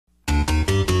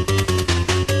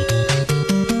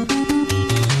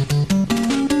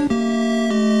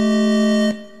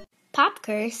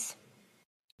Curse.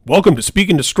 Welcome to Speak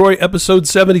and Destroy episode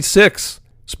 76.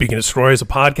 Speak and Destroy is a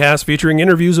podcast featuring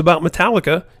interviews about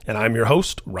Metallica, and I'm your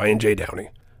host, Ryan J. Downey.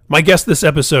 My guest this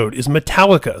episode is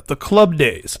Metallica, The Club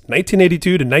Days,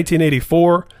 1982 to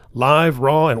 1984, live,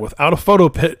 raw, and without a photo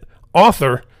pit,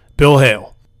 author Bill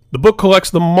Hale. The book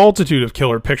collects the multitude of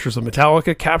killer pictures of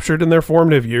Metallica captured in their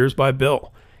formative years by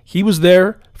Bill. He was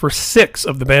there for 6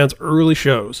 of the band's early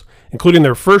shows, including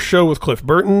their first show with Cliff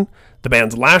Burton, the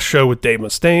band's last show with Dave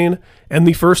Mustaine, and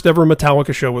the first ever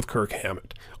Metallica show with Kirk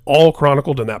Hammett, all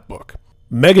chronicled in that book.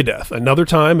 Megadeth, Another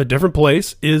Time, A Different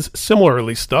Place, is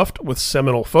similarly stuffed with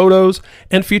seminal photos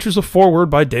and features a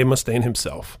foreword by Dave Mustaine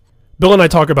himself. Bill and I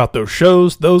talk about those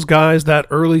shows, those guys, that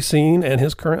early scene, and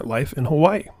his current life in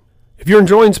Hawaii. If you're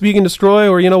enjoying Speak and Destroy,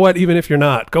 or you know what, even if you're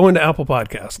not, go into Apple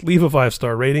Podcasts, leave a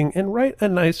 5-star rating, and write a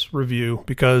nice review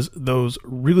because those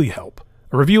really help.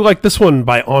 A review like this one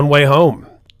by On Way Home.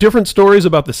 Different stories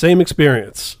about the same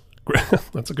experience.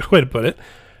 That's a good way to put it.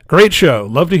 Great show.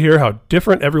 Love to hear how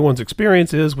different everyone's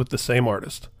experience is with the same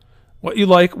artist. What you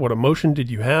like, what emotion did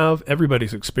you have?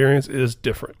 Everybody's experience is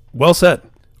different. Well said.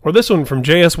 Or this one from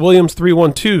JS Williams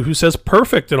 312, who says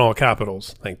perfect in all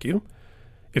capitals. Thank you.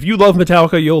 If you love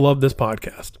Metallica, you'll love this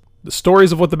podcast. The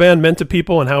stories of what the band meant to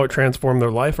people and how it transformed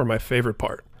their life are my favorite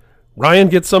part. Ryan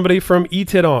gets somebody from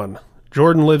E-Tit on.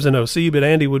 Jordan lives in OC, but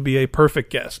Andy would be a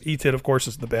perfect guest. E-Tit, of course,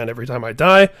 is the band Every Time I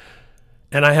Die.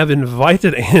 And I have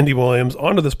invited Andy Williams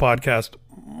onto this podcast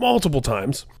multiple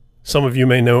times. Some of you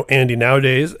may know Andy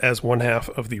nowadays as one half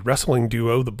of the wrestling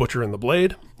duo, The Butcher and the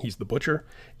Blade. He's the Butcher.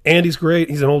 Andy's great.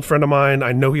 He's an old friend of mine.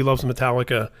 I know he loves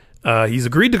Metallica. He's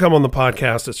agreed to come on the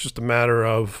podcast. It's just a matter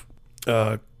of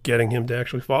getting him to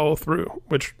actually follow through,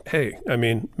 which, hey, I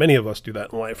mean, many of us do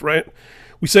that in life, right?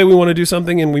 We say we want to do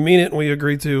something and we mean it and we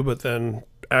agree to, but then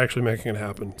actually making it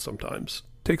happen sometimes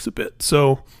takes a bit.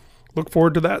 So look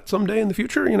forward to that someday in the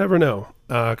future. You never know.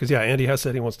 Because, Andy has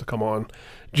said he wants to come on.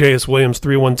 JS Williams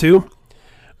 312.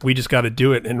 We just got to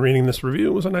do it, and reading this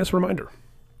review was a nice reminder.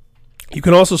 You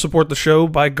can also support the show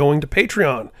by going to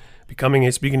Patreon, becoming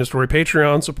a Speak and Destroy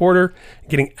Patreon supporter,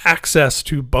 and getting access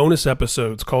to bonus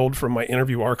episodes culled from my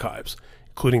interview archives,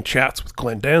 including chats with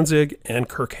Glenn Danzig and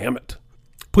Kirk Hammett.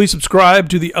 Please subscribe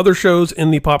to the other shows in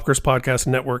the Pop Curse Podcast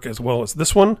Network as well as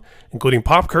this one, including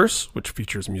Pop Curse, which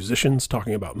features musicians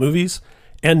talking about movies,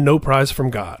 and No Prize from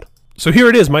God. So here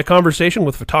it is, my conversation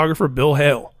with photographer Bill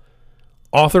Hale,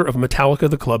 author of Metallica,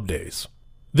 The Club Days.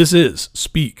 This is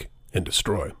Speak and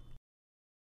Destroy.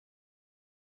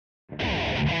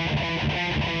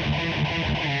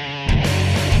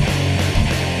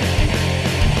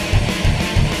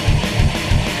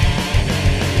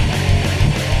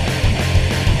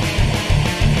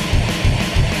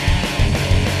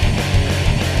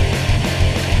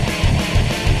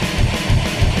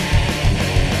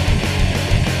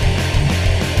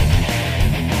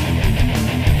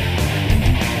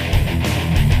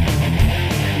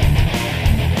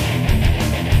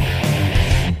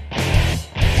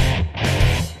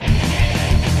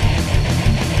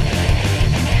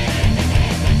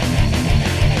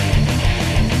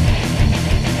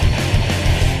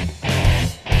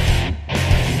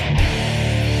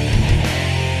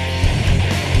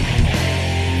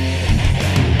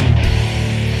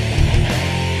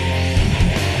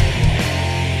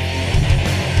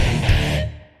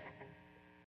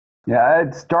 Yeah,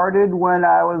 it started when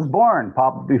I was born.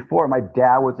 Probably before. My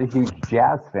dad was a huge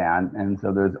jazz fan, and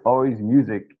so there's always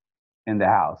music in the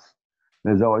house.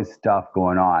 There's always stuff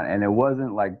going on, and it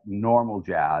wasn't like normal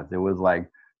jazz. It was like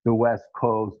the West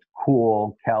Coast,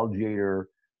 cool, Cal Tjader,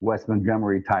 Wes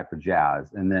Montgomery type of jazz.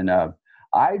 And then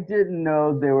I didn't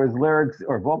know there was lyrics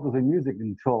or vocals in music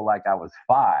until like I was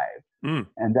 5.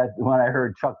 And that's when I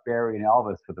heard Chuck Berry and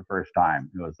Elvis for the first time.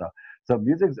 It was so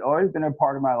music's always been a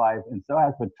part of my life, and so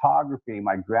has photography.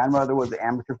 My grandmother was an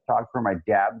amateur photographer. My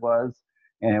dad was,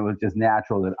 and it was just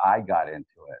natural that I got into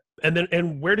it.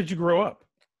 And where did you grow up?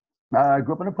 I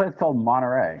grew up in a place called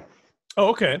Monterey. Oh,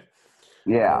 okay.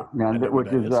 Yeah, which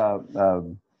is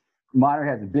Monterey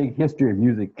has a big history of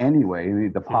music anyway.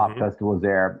 The pop festival was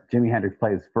there. Jimi Hendrix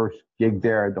played his first gig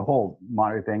there. The whole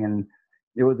Monterey thing, and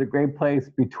it was a great place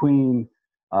between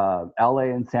LA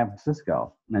and San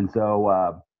Francisco. And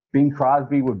so Bing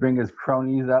Crosby would bring his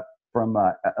cronies up from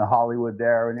Hollywood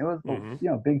there. And it was,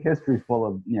 big history full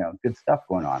of, good stuff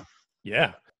going on.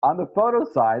 Yeah. On the photo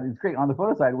side, it's great. On the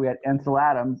photo side, we had Ansel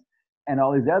Adams and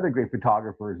all these other great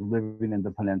photographers living in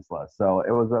the peninsula. So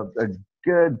it was a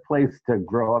good place to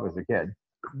grow up as a kid.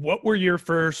 What were your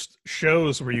first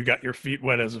shows where you got your feet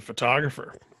wet as a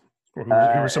photographer? Who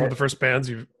were some of the first bands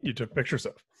you took pictures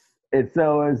of? It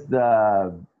was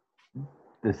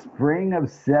the spring of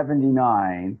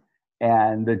 '79,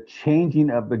 and the changing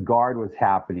of the guard was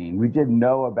happening. We didn't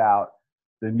know about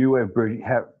the new wave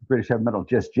British heavy metal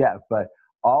just yet, but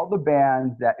all the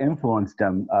bands that influenced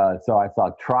them. So I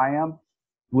saw Triumph,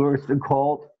 Lewis the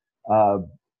Cult,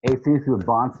 AC/DC with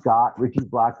Bon Scott, Richie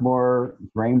Blackmore,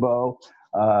 Rainbow,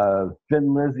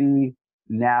 Thin Lizzy,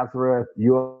 Nazareth,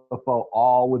 UFO,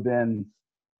 all within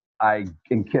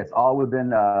and Kiss, all within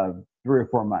 3 or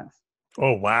 4 months.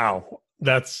 Oh wow,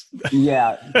 that's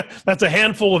yeah, that's a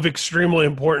handful of extremely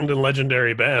important and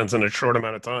legendary bands in a short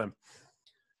amount of time.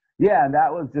 Yeah, and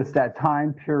that was just that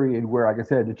time period where, like I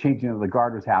said, the changing of the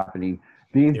guard was happening.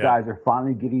 These guys are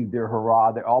finally getting their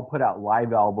hurrah. They all put out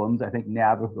live albums. I think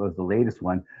Nazareth was the latest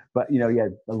one. But, you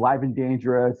had Alive and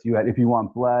Dangerous. You had If You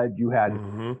Want Blood. You had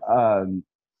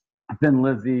Thin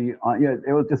Lizzy.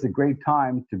 It was just a great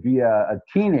time to be a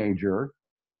teenager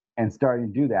and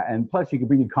starting to do that. And plus, you could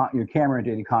bring your camera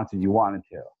into any concert you wanted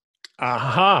to.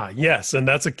 Aha, yes. And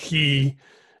that's a key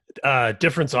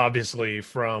difference, obviously,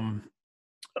 from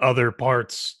other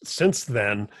parts since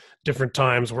then, different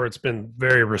times where it's been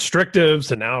very restrictive.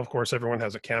 So now, of course, everyone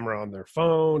has a camera on their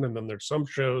phone, and then there's some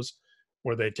shows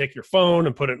where they take your phone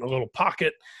and put it in a little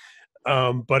pocket.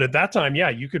 But at that time,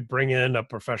 you could bring in a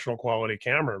professional quality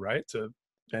camera, right, to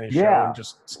any show and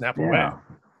just snap away.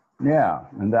 Yeah,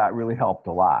 and that really helped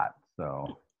a lot.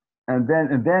 So, and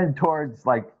then towards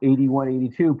like 81,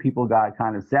 82, people got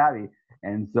kind of savvy,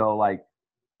 and so like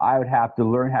I would have to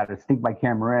learn how to sneak my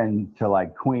camera in to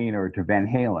like Queen or to Van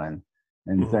Halen.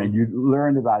 And so you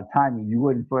learned about timing. You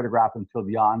wouldn't photograph until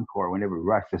the encore when they would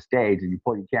rush the stage, and you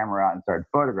pull your camera out and start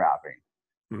photographing.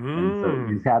 And so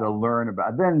you just had to learn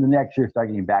about. Then the next year, start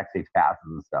getting backstage passes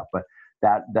and stuff. But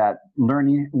that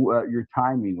learning your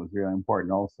timing was really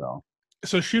important also.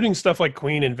 So shooting stuff like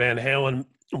Queen and Van Halen,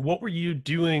 what were you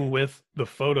doing with the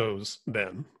photos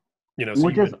then?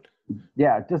 So just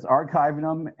archiving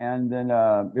them, and then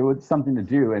it was something to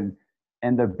do.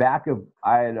 And the back of,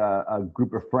 I had a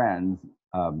group of friends,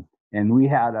 and we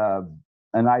had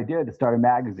an idea to start a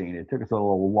magazine. It took us a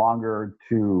little longer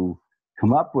to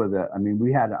come up with it. I mean,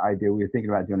 we had an idea. We were thinking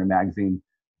about doing a magazine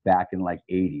back in like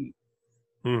 '80.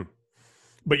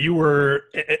 But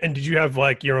and did you have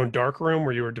like your own dark room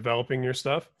where you were developing your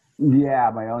stuff?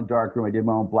 Yeah, my own dark room. I did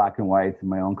my own black and whites and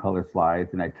my own color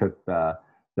slides, and I took the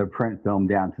print film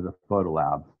down to the photo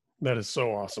lab. That is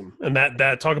so awesome. And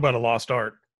that talk about a lost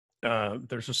art.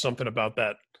 There's just something about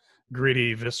that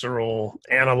gritty, visceral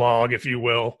analog, if you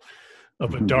will,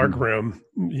 of a dark room,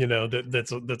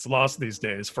 that's lost these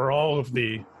days. For all of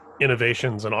the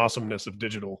innovations and awesomeness of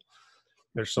digital,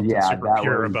 there's something super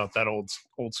pure about that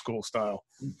old school style.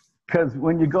 Because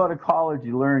when you go to college,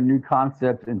 you learn new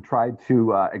concepts and try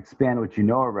to expand what you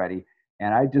know already.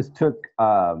 And I just took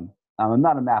I'm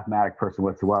not a mathematic person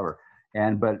whatsoever,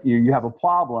 but you have a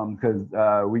problem because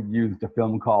we used a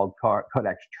film called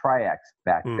Kodak Tri-X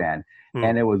back then,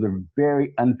 and it was a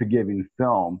very unforgiving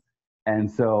film,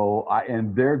 and so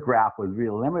their graph was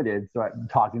really limited. So I'm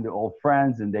talking to old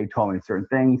friends, and they told me certain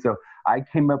things. So I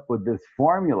came up with this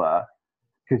formula,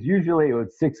 because usually it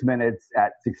was 6 minutes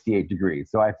at 68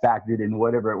 degrees. So I factored in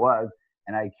whatever it was,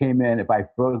 and I came in, if I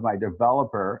froze my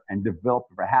developer and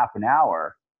developed for half an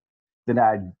hour, so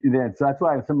that's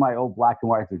why some of my old black and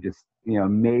whites are just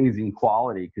amazing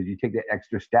quality, because you take that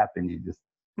extra step and you just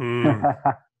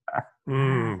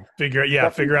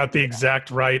figure out the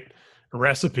exact right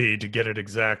recipe to get it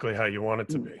exactly how you want it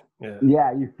to be.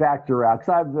 You factor out,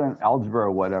 because I've done algebra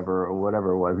or whatever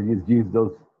it was, and you just use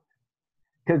those,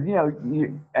 because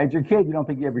as your kid you don't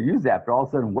think you ever use that, but all of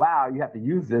a sudden, wow, you have to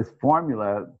use this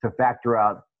formula to factor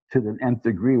out to the nth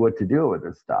degree what to do with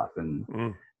this stuff.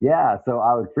 And so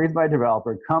I would freeze my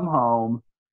developer, come home.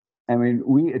 I mean,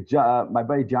 my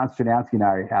buddy John Stranansky and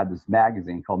I had this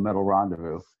magazine called Metal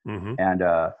Rendezvous,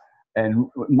 and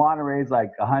Monterey's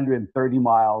like 130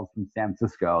 miles from San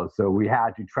Francisco, so we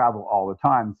had to travel all the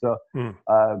time. So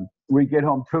we get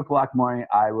home 2:00 in the morning.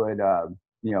 I would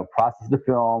process the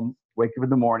film, wake up in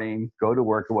the morning, go to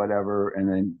work or whatever, and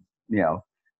then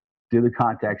do the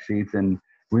contact sheets. And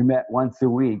we met once a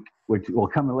week, which will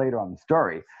come later on the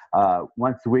story,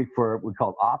 once a week for what we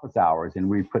called office hours, and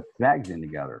we put the magazine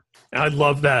together. I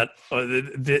love that.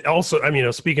 Also, I mean,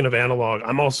 speaking of analog,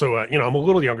 I'm also, I'm a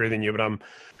little younger than you, but I'm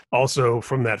also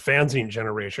from that fanzine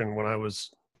generation. When I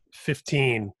was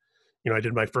 15, I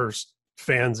did my first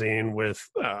fanzine with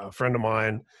a friend of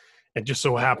mine, and just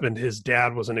so happened his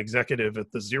dad was an executive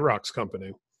at the Xerox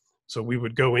company. So we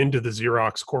would go into the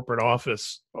Xerox corporate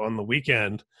office on the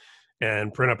weekend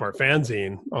and print up our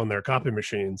fanzine on their copy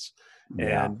machines,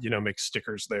 and make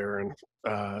stickers there, and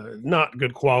not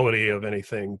good quality of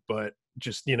anything, but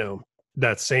just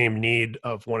that same need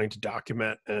of wanting to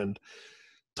document and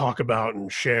talk about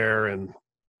and share and,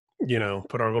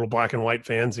 put our little black and white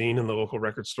fanzine in the local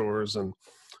record stores. And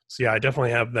so, yeah, I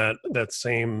definitely have that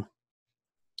same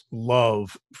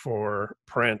love for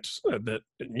print that,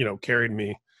 carried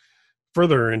me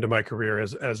further into my career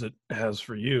as it has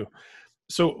for you.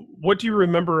 So what do you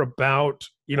remember about,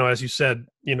 as you said,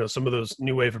 some of those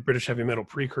new wave of British heavy metal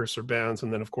precursor bands,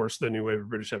 and then of course the new wave of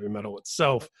British heavy metal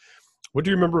itself? What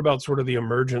do you remember about sort of the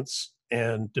emergence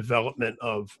and development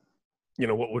of,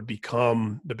 what would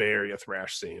become the Bay Area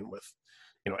thrash scene with,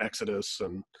 Exodus,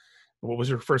 and what was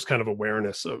your first kind of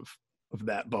awareness of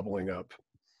that bubbling up?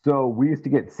 So we used to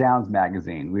get Sounds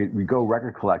magazine. We'd go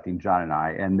record collecting, John and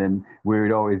I, and then we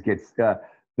would always get the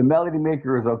Melody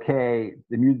Maker was okay.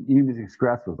 The Music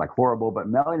Express was like horrible, but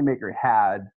Melody Maker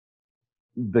had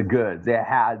the goods. They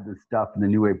had the stuff in the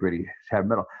new wave British heavy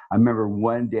metal. I remember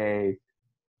one day,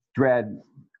 Dredd,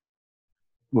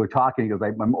 we were talking. He goes,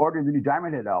 "I'm ordering the new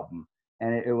Diamond Head album,"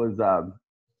 and it was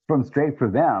from Straight for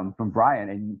Them from Brian.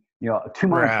 And 2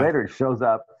 months later, it shows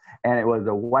up. And it was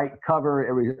a white cover.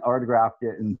 Everybody autographed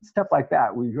it and stuff like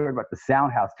that. We heard about the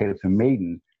Soundhouse tapes from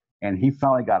Maiden, and he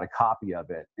finally got a copy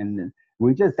of it. And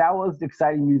that was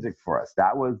exciting music for us.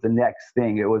 That was the next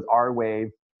thing. It was our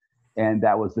wave, and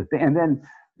that was the thing. And then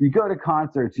you go to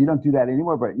concerts. You don't do that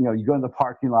anymore, but you go in the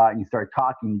parking lot and you start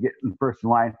talking. You get in the first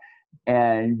line,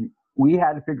 and we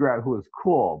had to figure out who was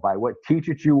cool by what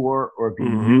T-shirt you wore or if you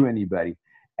knew anybody.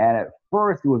 And at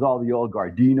first, it was all the old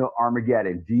guard. Do you know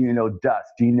Armageddon? Do you know Dust?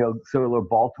 Do you know Solar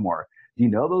Baltimore? Do you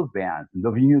know those bands? And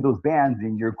if you knew those bands,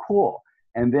 then you're cool.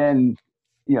 And then,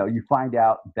 you find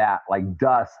out that, like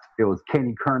Dust, it was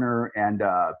Kenny Kerner and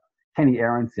Kenny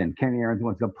Aronson. Kenny Aronson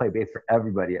was going to play bass for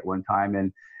everybody at one time.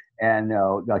 And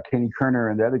Kenny Kerner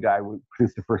and the other guy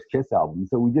produced the first Kiss album.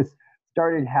 So we just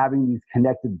started having these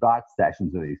connected dots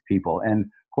sessions with these people. And,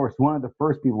 of course, one of the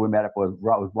first people we met up was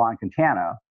Ron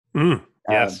Quintana.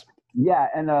 Yes.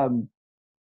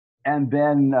 And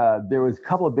then there was a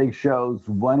couple of big shows.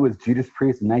 One was Judas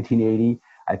Priest in 1980.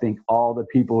 I think all the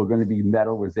people who were going to be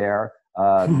metal was there.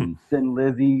 Thin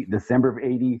Lizzy, December of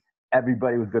 80.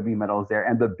 Everybody was going to be metal was there.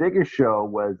 And the biggest show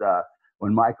was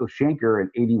when Michael Schenker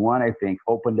in 81, I think,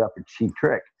 opened up for Cheap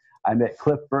Trick. I met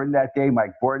Cliff Burton that day,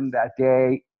 Mike Borton that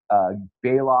day,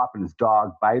 Bailoff and his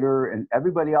dog Biter, and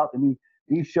everybody else. I mean,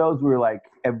 these shows were like,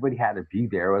 everybody had to be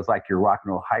there. It was like your rock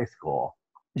and roll high school.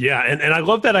 Yeah. And I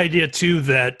love that idea too,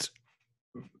 that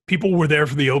people were there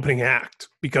for the opening act,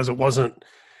 because it wasn't,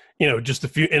 just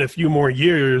in a few more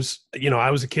years,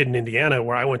 I was a kid in Indiana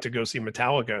where I went to go see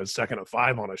Metallica as second of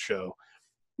five on a show.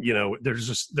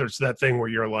 There's that thing where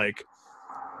you're like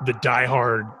the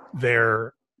diehard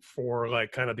there for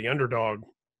like kind of the underdog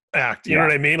act. You know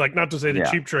what I mean? Like, not to say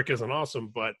that Cheap Trick isn't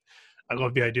awesome, but I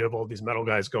love the idea of all these metal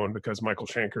guys going because Michael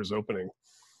Schenker's opening.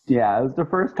 Yeah, it was the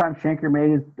first time Schenker made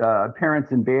his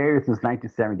appearance in Bay Area since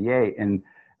 1978. And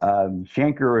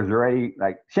Schenker was already,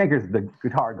 Schenker's the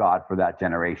guitar god for that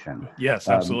generation. Yes,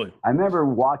 absolutely. I remember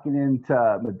walking into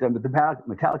the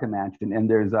Metallica mansion, and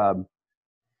there's,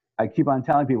 I keep on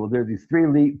telling people, there's these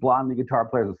three blonde lead guitar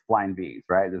players with Flying V's,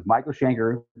 right? There's Michael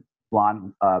Schenker,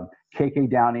 blonde, KK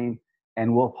Downing,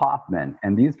 and Wolf Hoffman.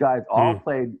 And these guys all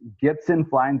played Gibson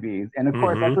Flying V's. And of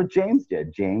course, that's what James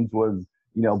did. James was,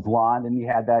 blonde, and he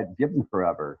had that Gibson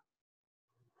forever.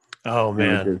 Oh,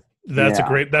 man. That's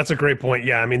a great point.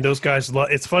 Yeah. I mean, those guys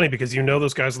it's funny because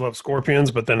those guys love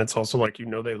Scorpions, but then it's also like,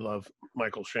 they love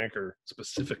Michael Schenker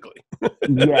specifically.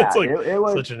 Yeah. It's like it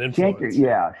was such an influence.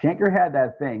 Schenker had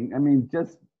that thing. I mean,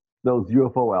 just those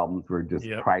UFO albums were just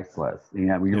priceless.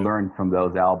 We learned from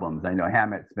those albums. I know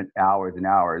Hammett spent hours and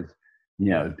hours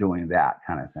doing that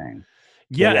kind of thing.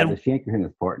 Yeah, and the Schenker thing is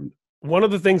important. One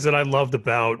of the things that I loved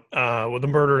about the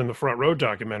Murder in the Front Row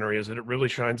documentary is that it really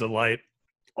shines a light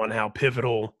on how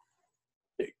pivotal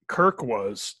Kirk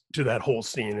was to that whole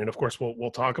scene. And of course,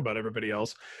 we'll talk about everybody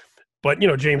else. But,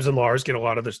 James and Lars get a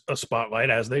lot of a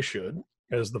spotlight, as they should,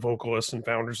 as the vocalists and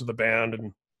founders of the band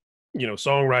and,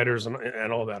 songwriters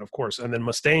and all that, of course. And then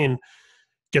Mustaine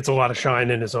gets a lot of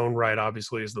shine in his own right,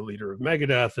 obviously, as the leader of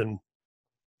Megadeth and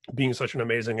being such an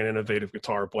amazing and innovative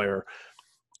guitar player.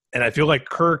 And I feel like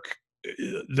Kirk,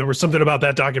 there was something about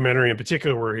that documentary in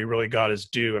particular where he really got his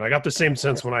due. And I got the same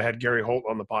sense when I had Gary Holt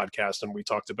on the podcast and we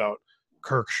talked about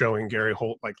Kirk showing Gary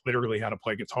Holt like literally how to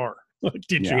play guitar, like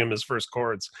teaching him his first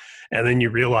chords. And then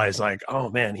you realize like, oh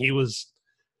man, he was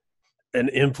an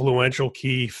influential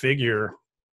key figure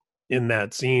in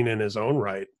that scene in his own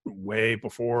right, way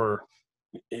before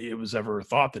it was ever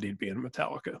thought that he'd be in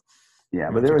Metallica.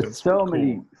 Yeah, but there were so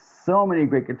many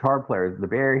great guitar players. The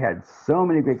Bay Area had so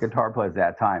many great guitar players at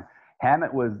that time.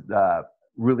 Hammett was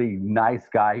really nice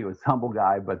guy. He was a humble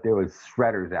guy, but there was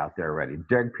shredders out there already.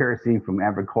 Derek Piercy from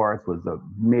Amber Chorus was a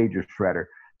major shredder.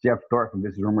 Jeff Thorpe from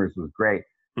Vicious Rumors was great.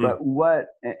 But what,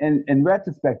 in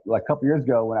retrospect, like a couple years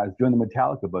ago when I was doing the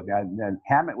Metallica book, and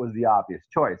Hammett was the obvious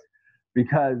choice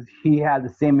because he had the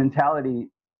same mentality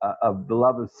of the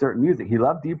love of certain music. He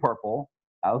loved Deep Purple,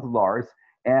 that was Lars,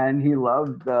 and he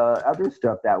loved the other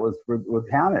stuff that was with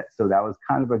Hammett. So that was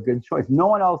kind of a good choice. No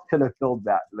one else could have filled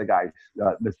the guy's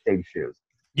the stage shoes.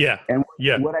 Yeah. And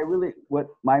yeah. what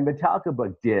my Metallica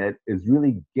book did is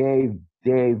really gave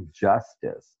Dave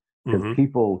justice because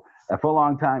people. For a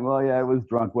long time, well, yeah, it was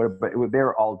drunk, but they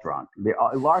were all drunk.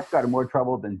 Lars got in more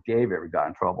trouble than Dave ever got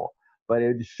in trouble. But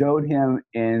it showed him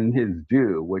in his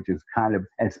due, which is kind of,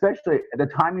 especially the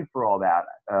timing for all that.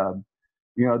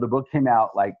 The book came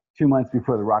out like 2 months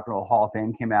before the Rock and Roll Hall of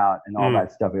Fame came out and all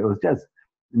that stuff. It was just,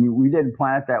 we didn't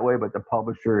plan it that way, but the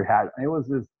publisher had, I was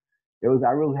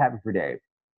really happy for Dave.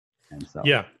 And so.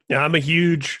 Yeah, I'm a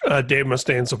huge Dave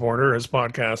Mustaine supporter, as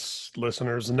podcast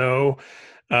listeners know.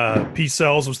 Peace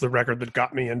Sells was the record that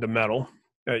got me into metal.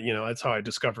 That's how I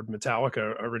discovered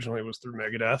Metallica. Originally, it was through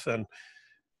Megadeth,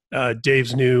 and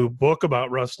Dave's new book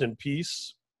about Rust in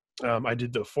Peace. I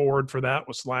did the forward for that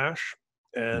with Slash,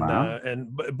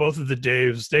 and both of the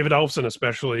Daves, David Ellefson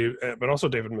especially, but also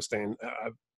David Mustaine.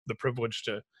 I've the privilege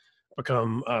to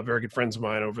become very good friends of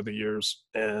mine over the years,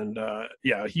 and a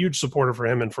huge supporter for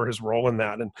him and for his role in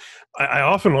that. And I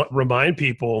often remind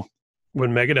people,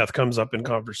 when Megadeth comes up in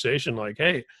conversation, like,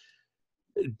 hey,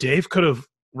 Dave could have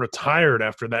retired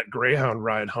after that Greyhound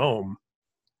ride home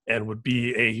and would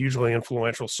be a hugely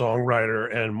influential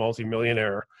songwriter and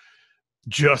multimillionaire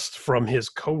just from his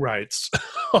co-writes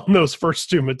on those first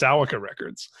two Metallica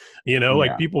records.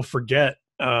 Like people forget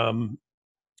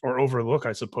or overlook,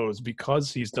 I suppose,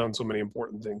 because he's done so many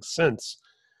important things since.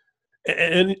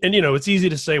 And it's easy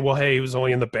to say, well, hey, he was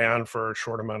only in the band for a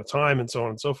short amount of time and so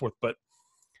on and so forth. But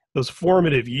those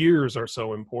formative years are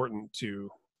so important to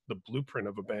the blueprint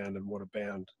of a band and what a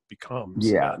band becomes.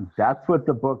 Yeah, that's what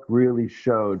the book really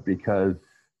showed, because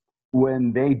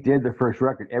when they did the first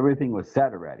record, everything was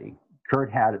set already. Kurt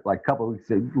had like a couple of weeks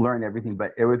to learn everything,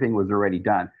 but everything was already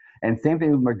done. And same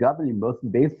thing with McGovney. Most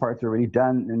of the bass parts are already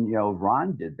done, and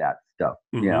Ron did that stuff.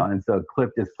 And so Cliff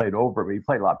just played over it, but he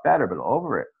played a lot better, but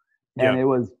over it. And it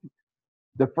was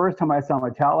the first time I saw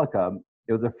Metallica.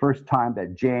 It was the first time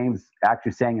that James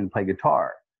actually sang and played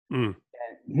guitar. And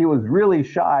he was really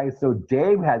shy, so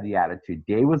Dave had the attitude.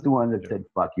 Dave was the one that said,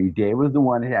 fuck you. Dave was the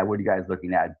one that had, what are you guys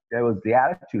looking at? That was the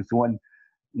attitude. So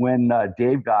when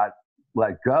Dave got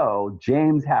let go,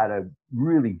 James had to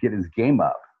really get his game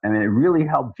up. And it really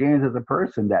helped James as a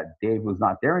person that Dave was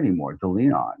not there anymore to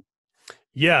lean on.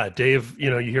 Yeah, Dave,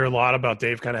 you hear a lot about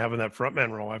Dave kind of having that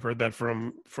frontman role. I've heard that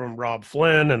from Rob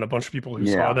Flynn and a bunch of people who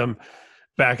saw them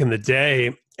back in the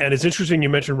day. And it's interesting you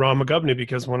mentioned Ron McGovney,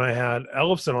 because when I had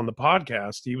Ellefson on the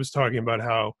podcast, he was talking about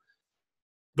how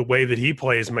the way that he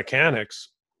plays mechanics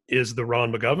is the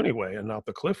Ron McGovney way and not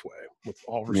the Cliff way. With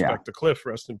all respect to Cliff,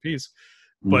 rest in peace.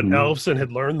 But Ellefson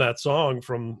had learned that song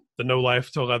from the No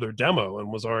Life Till Leather demo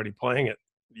and was already playing it,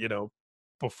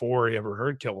 before he ever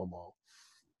heard Kill 'Em All.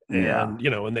 And,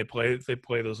 and they play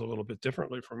those a little bit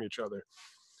differently from each other.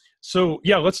 So,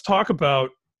 let's talk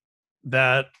about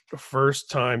that first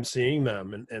time seeing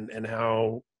them and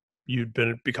how you'd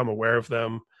become aware of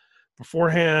them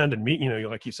beforehand and meet,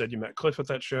 like you said, you met Cliff at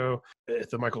that show,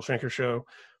 at the Michael Schenker show.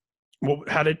 Well,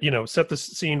 how did, set the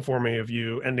scene for me of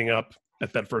you ending up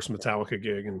at that first Metallica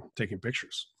gig and taking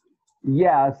pictures?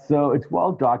 Yeah, so it's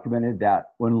well documented that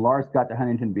when Lars got to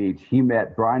Huntington Beach, he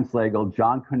met Brian Slagle,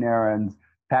 John Conarans,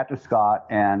 Patrick Scott,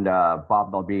 and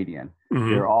Bob Belbedian.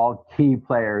 They're all key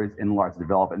players in Lars'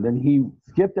 development. And then he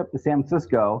skipped up to San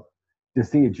Francisco to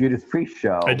see a Judas Priest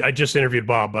show. I just interviewed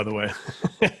Bob, by the way.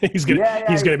 he's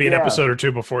gonna be an episode or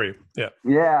two before you.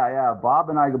 Yeah. Bob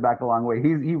and I go back a long way.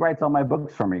 He writes all my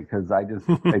books for me because I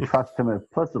trust him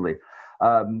implicitly.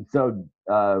 So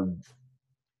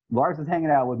Lars is hanging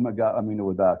out with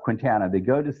Quintana. They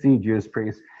go to see Judas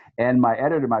Priest, and my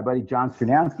editor, my buddy John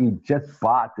Stranansky, just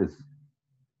bought this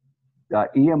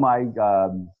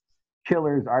EMI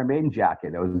Killers Iron Maiden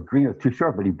jacket. It was green, it was too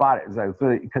short, but he bought it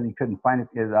because he couldn't find it.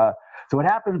 So what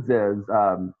happens is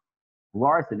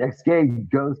Lars, the next gig,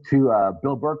 goes to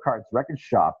Bill Burkhart's record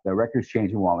shop, the Record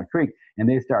Exchange in Walnut Creek, and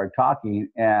they started talking.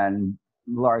 And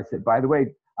Lars said, "By the way,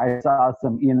 I saw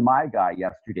some EMI guy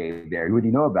yesterday there. Who do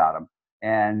you know about him?"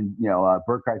 And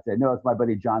Burkhart said, "No, it's my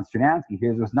buddy John Stranansky.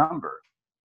 Here's his number."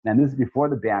 And this is before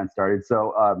the band started.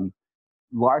 So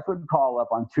Lars would call up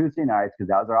on Tuesday nights, because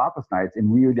that was our office nights, and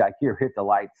we would hit the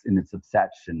lights in its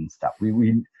obsession and stuff.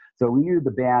 So we knew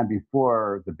the band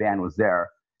before the band was there.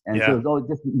 And so it was always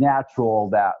just natural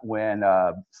that when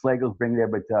Slagle's bringing it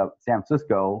over to San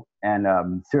Francisco and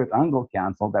Cirrus Ungol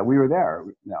canceled, that we were there,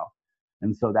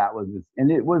 And so that was,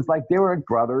 and it was like they were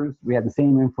brothers. We had the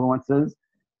same influences.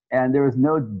 And there was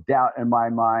no doubt in my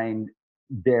mind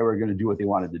they were going to do what they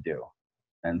wanted to do.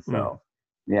 And so,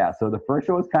 so the first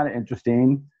show was kind of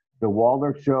interesting. The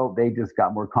Waldorf show, they just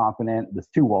got more confident. There's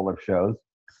 2 Waldorf shows.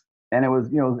 And it was,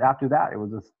 after that, it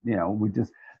was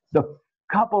just, the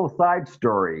couple of side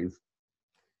stories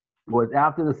was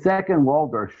after the second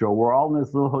Waldorf show, we're all in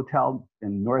this little hotel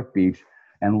in North Beach,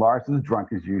 and Lars is drunk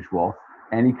as usual.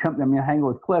 And he comes, I hang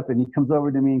with Cliff, and he comes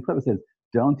over to me, and Cliff says,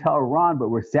 "Don't tell Ron, but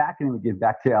we're sacking him to get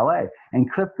back to LA." And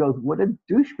Cliff goes, "What a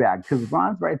douchebag," because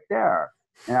Ron's right there.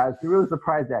 And I was really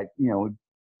surprised that,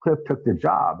 Cliff took the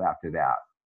job after that.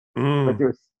 But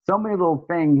there's so many little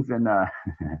things. And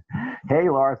hey,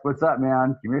 Lars, what's up,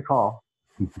 man? Give me a call.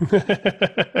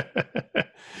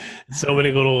 So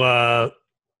many little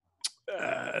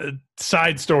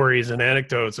side stories and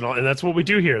anecdotes and all, and that's what we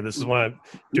do here. This is why I'm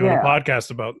doing a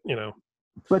podcast about,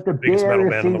 but the biggest metal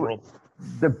band in the world.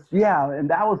 world. And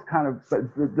that was kind of,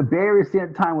 but the Bay Area scene at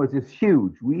the time was just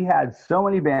huge. We had so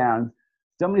many bands,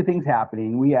 so many things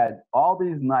happening. We had all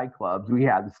these nightclubs. We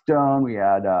had the Stone. We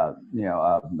had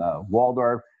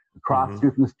Waldorf. Across the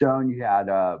street from the Stone, you had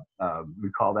we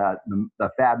call that the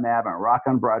Fab Mab and Rock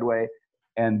on Broadway,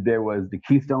 and there was the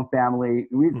Keystone Family.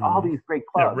 We had all these great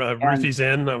clubs. Yeah, Ruthie's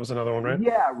Inn, that was another one, right?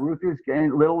 Yeah, Ruthie's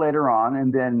Inn a little later on,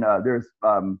 and then there's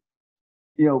San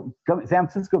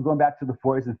Francisco going back to the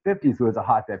 40s and 50s was a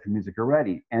hotbed for music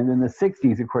already, and then the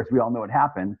 60s, of course, we all know what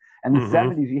happened, and the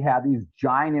 70s you had these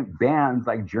giant bands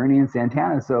like Journey and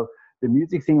Santana. So the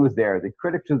music scene was there, the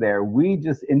critics were there. We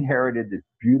just inherited this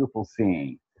beautiful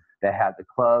scene that had the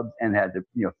clubs and had the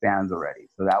fans already.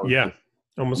 So that was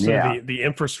almost the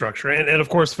infrastructure. And of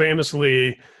course,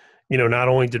 famously, not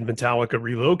only did Metallica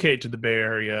relocate to the Bay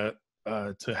Area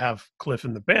to have Cliff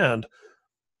in the band,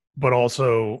 but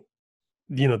also,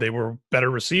 they were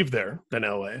better received there than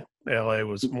LA. LA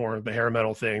was more the hair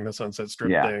metal thing, the Sunset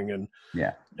Strip thing, and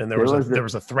there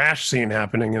was a thrash scene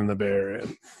happening in the Bay Area.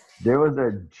 There was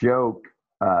a joke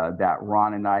that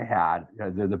Ron and I had.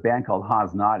 There's a band called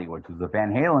Hans Naughty, which was a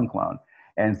Van Halen clone.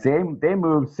 And they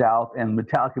moved south and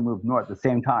Metallica moved north at the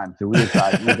same time. So we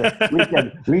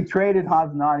decided, we traded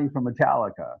Hans Naughty for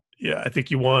Metallica. Yeah, I think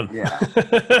you won. Yeah.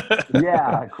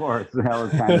 Yeah, of course. That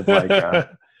was kind of like,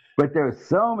 but there were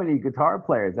so many guitar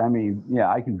players. I mean,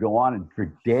 I can go on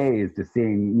for days to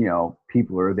seeing,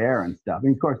 people are there and stuff.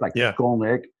 And of course, like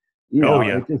Skolnick,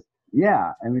 it just,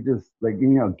 and we just like,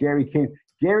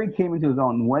 Gary came into his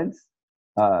own once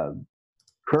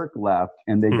Kirk left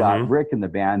and they got Rick in the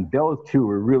band. Those two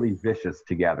were really vicious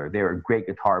together. They were great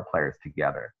guitar players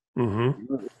together.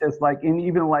 Just like, and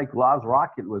even like Laz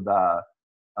Rocket with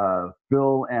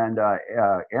Phil and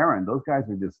Aaron, those guys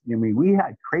were just, we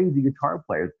had crazy guitar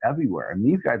players everywhere.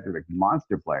 These guys are like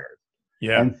monster players.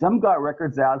 Yeah. And some got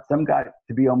records out, some got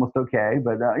to be almost okay,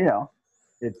 but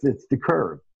it's the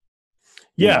curve.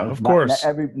 Yeah, of course.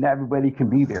 Not everybody can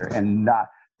be there. And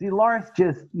Lars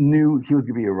just knew he was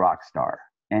going to be a rock star.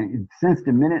 And since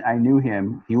the minute I knew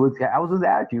him, I was his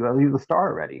attitude. He was a star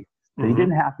already. So he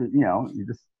didn't have to,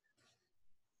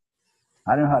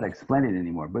 I don't know how to explain it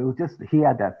anymore, but it was just, he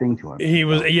had that thing to him. He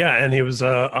was, and he was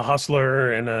a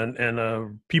hustler and a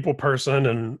people person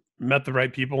and met the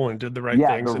right people and did the right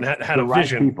things and had a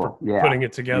vision for putting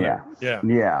it together.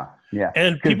 Yeah.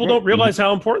 And people don't realize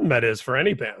how important that is for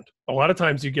any band. A lot of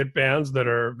times you get bands that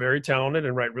are very talented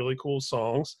and write really cool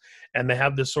songs, and they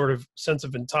have this sort of sense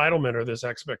of entitlement or this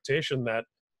expectation that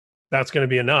that's going to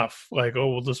be enough. Like,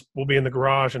 oh, we'll be in the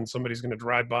garage and somebody's going to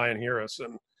drive by and hear us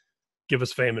and give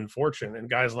us fame and fortune. And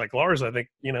guys like Lars, I think,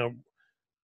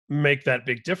 make that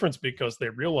big difference because they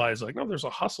realize like, no, there's a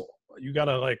hustle. You got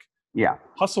to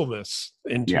hustle this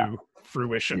into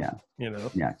fruition,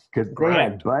 because they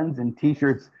had buttons and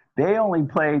t-shirts. They only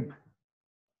played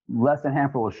less than a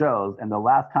handful of shows, and the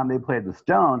last time they played the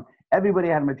Stone, everybody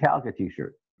had a Metallica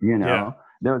t-shirt. There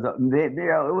was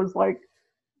it was like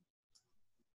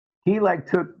he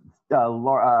took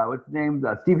what's the name,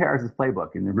 Steve Harris's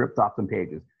playbook and ripped off some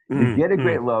pages. You get a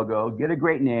great logo, get a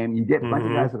great name, you get a bunch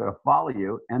of guys that are going to follow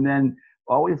you, and then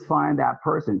always find that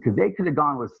person, because they could have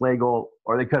gone with Slagle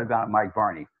or they could have gone with Mike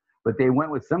Varney, but they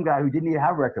went with some guy who didn't even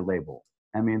have a record label.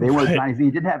 They went with he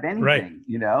didn't have anything,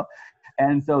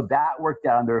 and so that worked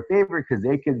out in their favor because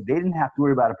they didn't have to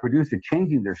worry about a producer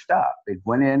changing their stuff. They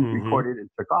went in, recorded, and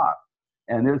took off.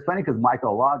 And it was funny because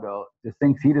Michael Lago just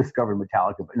thinks he discovered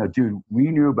Metallica, but no, dude, we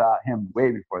knew about him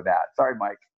way before that. Sorry,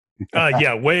 Mike.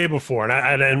 Yeah, way before.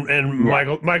 And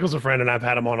Yeah, Michael's a friend, and I've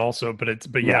had him on also. But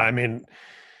yeah, yeah, I mean,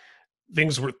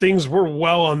 things were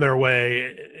well on their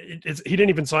way. He didn't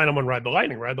even sign him on Ride the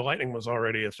Lightning. Ride the Lightning was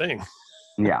already a thing.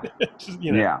 yeah, Just,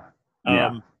 yeah, yeah,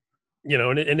 um,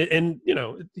 and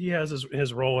he has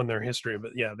his role in their history.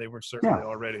 But yeah, they were certainly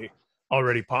yeah,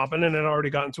 already popping, and had already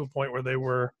gotten to a point where they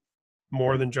were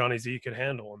more than Johnny Z could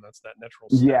handle, and that's that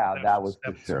yeah. That natural was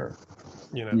for step to sure.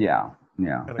 you know Yeah,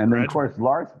 yeah. kind of And then of graduate. course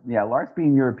Lars, yeah, Lars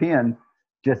being European,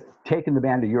 just taking the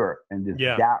band to Europe and just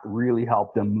Yeah. that really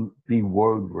helped them be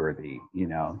roadworthy, you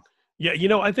know.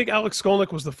 Yeah, I think Alex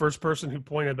Skolnick was the first person who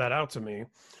pointed that out to me,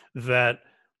 that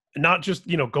not just,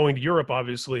 going to Europe,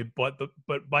 obviously, but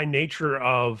by nature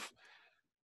of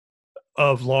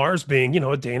Lars being,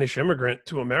 a Danish immigrant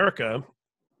to America,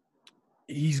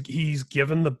 he's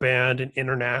given the band an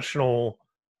international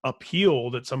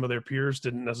appeal that some of their peers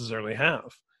didn't necessarily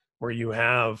have, where you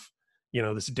have,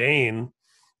 this Dane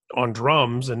on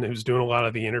drums and who's doing a lot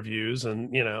of the interviews,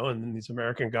 and and these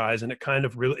American guys, and it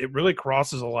really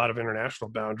crosses a lot of international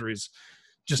boundaries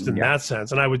just in Yeah, that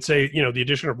sense. And I would say, the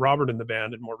addition of Robert in the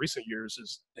band in more recent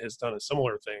years has done a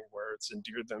similar thing, where it's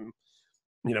endeared them,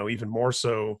 even more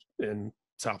so in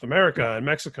South yeah. America and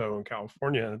Mexico and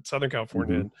California and Southern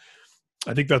California. Hmm. And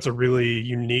I think that's a really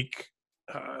unique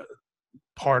uh,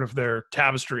 part of their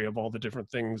tapestry of all the different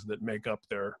things that make up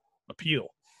their appeal.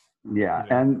 Yeah, You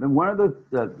know. and one of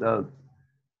the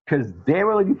because they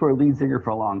were looking for a lead singer for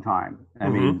a long time. I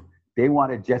Mm-hmm. mean, they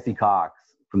wanted Jesse Cox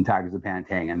from Tigers of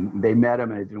Pantang, and they met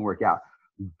him, and it didn't work out.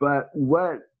 But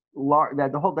that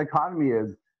the whole dichotomy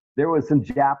is, there was some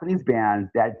Japanese bands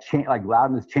that changed, like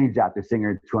Loudness changed out their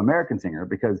singer to American singer,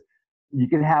 because you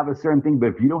can have a certain thing, but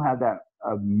if you don't have that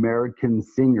American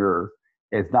singer,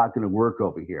 it's not going to work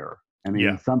over here. I mean,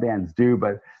 Yeah. some bands do,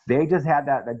 but they just had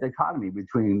that dichotomy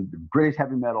between the British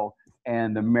heavy metal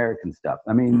and the American stuff.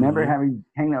 I mean, remember Mm-hmm.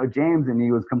 hanging out with James, and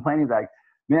he was complaining like,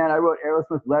 "Man, I wrote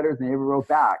Aerosmith letters and they never wrote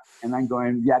back." And I'm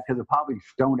going, "Yeah, because they're probably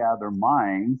stoned out of their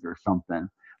minds or something."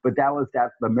 But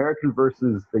that's the American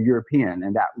versus the European,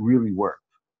 and that really worked.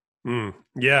 Yeah,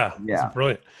 it's Yeah,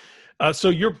 brilliant. So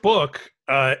your book,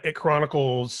 it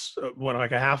chronicles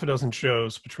like a half a dozen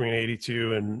shows between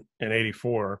 82 and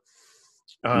 84.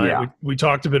 yeah. We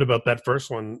talked a bit about that first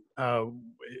one.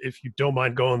 If you don't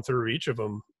mind going through each of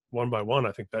them one by one,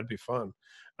 I think that'd be fun.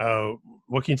 Uh,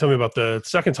 what can you tell me about the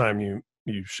second time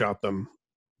you shot them?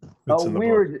 Oh, That's in the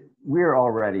book. we were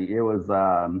already. It was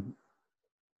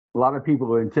a lot of people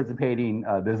were anticipating.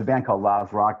 There's a band called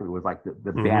Loud's Rocket. It was like the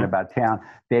band Mm-hmm. about town.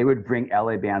 They would bring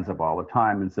LA bands up all the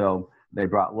time, and so they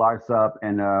brought Lars up,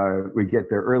 and we get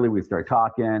there early. We start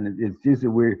talking. It's just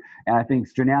a weird. And I think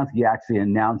Stranansky actually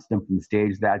announced them from the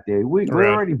stage that day. We're Right.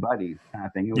 already buddies, kind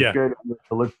of thing. It was Yeah. good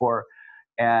to look for.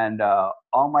 And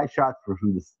all my shots were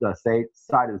from the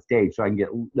side of the stage, so I can get.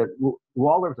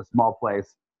 Waller's a small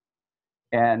place,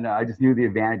 and I just knew the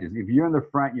advantages. If you're in the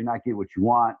front, you're not getting what you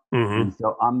want, Mm-hmm. and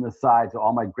so I'm the side. So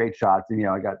all my great shots, and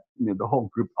I got the whole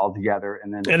group all together,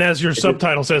 and then And as your it just,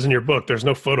 subtitle says in your book, there's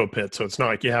no photo pit, so it's not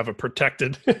like you have a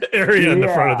protected area in the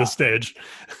front of the yeah, stage.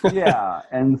 yeah.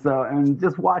 And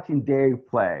just watching Dave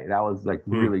play, that was like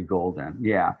Mm. really golden.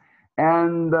 Yeah.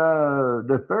 And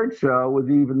the third show was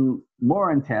even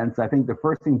more intense. I think the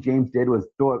first thing James did was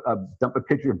dump a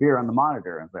pitcher of beer on the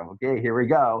monitor and say, "Okay, here we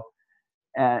go."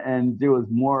 And there was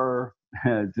more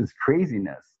just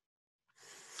craziness.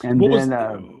 And What was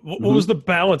then, what was the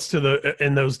balance to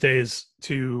in those days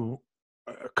to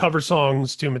cover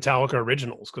songs to Metallica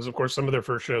originals? Because of course some of their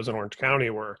first shows in Orange County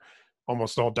were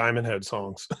almost all Diamond Head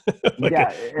songs, like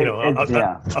yeah,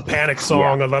 yeah, a Panic yeah,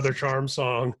 song, a Leather Charm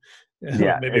song,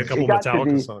 yeah. maybe a It couple got to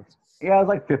Metallica be, songs. yeah, it was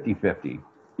like 50-50,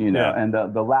 Yeah, and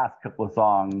the last couple of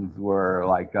songs were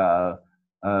like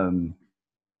um,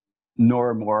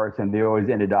 Nora Morris, and they always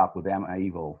ended up with Am I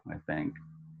Evil, I think.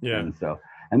 yeah, And so,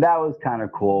 and that was kind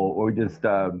of cool. Or just,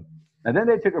 and then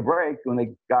they took a break when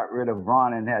they got rid of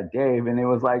Ron and had Dave, and it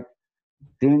was like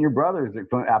seeing your brothers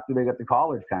after they got to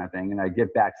college kind of thing. And I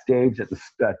get backstage at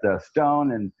the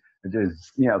Stone, and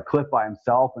just Cliff by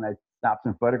himself, and I snap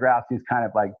some photographs. He's kind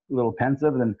of like a little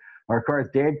pensive, and then of course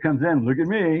Dave comes in, "Look at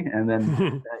me," and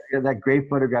then that great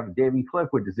photograph of Dave and Cliff,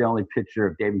 which is the only picture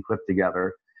of Dave and Cliff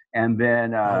together. And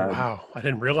then oh wow, I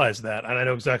didn't realize that, and I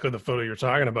know exactly the photo you're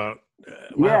talking about.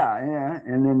 Wow. yeah, yeah.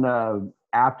 And then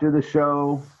after the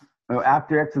show,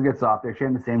 after Exo gets off, they're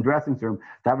sharing the same dressing room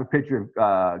to have a picture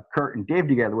of Kurt and Dave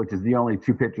together, which is the only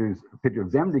picture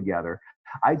of them together.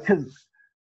 Because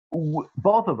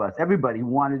both of us, everybody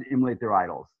wanted to emulate their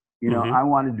idols. Mm-hmm. I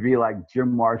wanted to be like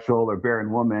Jim Marshall or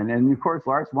Baron Woman. And of course,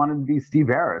 Lars wanted to be Steve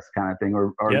Harris kind of thing,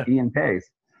 or Yeah. Ian Pace.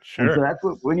 And so Sure. that's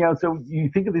what, so you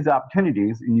think of these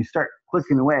opportunities and you start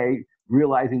clicking away,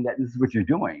 realizing that this is what you're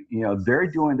doing. They're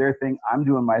doing their thing, I'm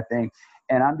doing my thing.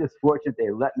 And I'm just fortunate they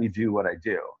let me do what I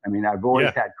do. I mean, I've always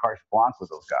Yeah. had carte blanche with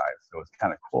those guys. So it's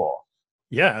kind of cool.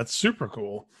 Yeah, it's super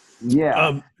cool.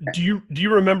 Yeah. Do you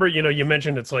remember, you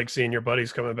mentioned it's like seeing your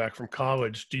buddies coming back from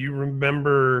college. Do you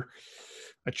remember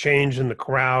a change in the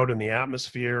crowd and the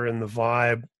atmosphere and the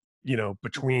vibe,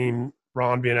 between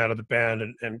Ron being out of the band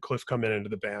and Cliff coming into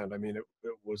the band? I mean, it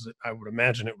was, I would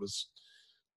imagine it was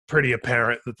pretty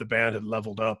apparent that the band had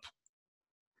leveled up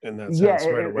in that Yeah,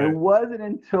 sense right it away. wasn't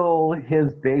until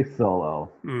his bass solo,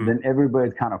 Mm, then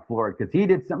everybody's kind of floored because he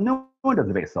did some. No one does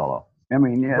a bass solo. I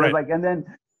mean, right. and then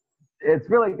it's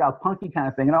really a punky kind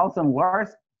of thing. And all of a sudden, Lars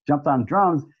jumped on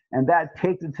drums, and that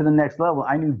takes it to the next level.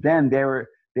 I knew then they were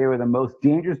the most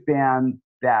dangerous band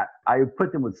that I would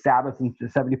put them with Sabbath in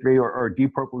 '73 or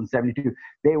Deep Purple in '72.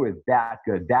 They were that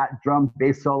good. That drum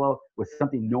bass solo was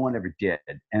something no one ever did,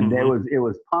 and Mm-hmm. it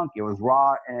was punk, it was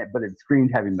raw, but it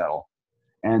screamed heavy metal.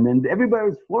 And then everybody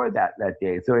was floored that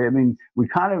day. So I mean, we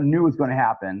kind of knew it was going to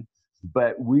happen,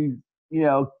 but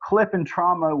Cliff and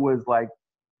Trauma was like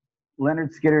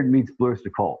Leonard Skinner meets Blue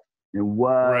Oyster Cult. It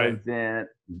Right. wasn't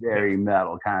very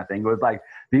metal kind of thing. It was like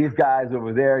these guys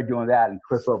over there doing that and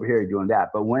Cliff over here doing that.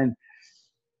 But when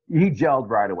he gelled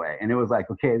right away, and it was like,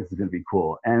 okay, this is going to be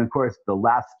cool. And of course, the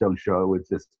last Stone show was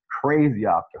just crazy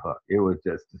off the hook. It was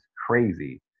just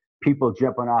crazy. People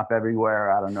jumping off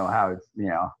everywhere. I don't know how it's.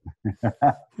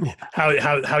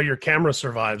 How your camera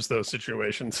survives those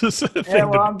situations is a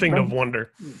thing of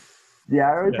wonder.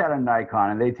 Yeah, I always had a Nikon,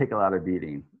 and they take a lot of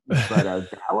beating. But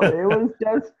it was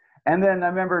just. And then I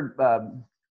remember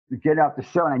getting off the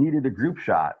show, and I needed a group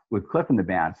shot with Cliff in the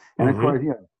band, and of course,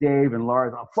 Dave and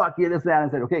Lars, oh fuck you, this and that.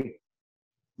 And I said, okay,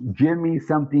 give me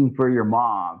something for your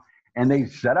mom, and they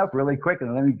shut up really quick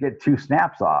and let me get 2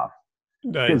 snaps off.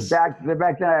 Because Nice.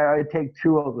 back then, I take 2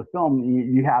 rolls of film.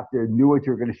 You have to know what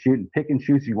you're going to shoot and pick and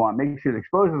choose you want. Make sure the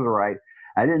exposures are right.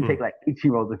 I didn't take like 18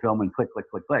 rolls of film and click.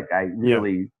 I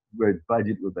really would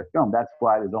budget with the film. That's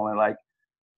why there's only like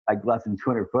less than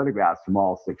 200 photographs from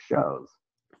all 6 shows.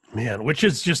 Man, which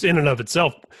is just in and of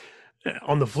itself.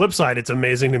 On the flip side, it's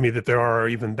amazing to me that there are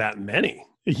even that many.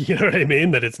 You know what I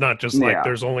mean? That it's not just like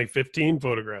there's only 15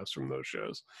 photographs from those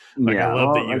shows. Like I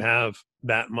love that you have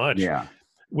that much. Yeah.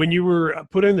 When you were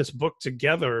putting this book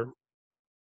together,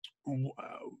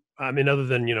 I mean, other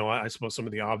than, I suppose some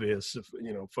of the obvious,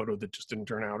 photo that just didn't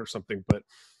turn out or something, but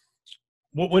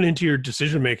what went into your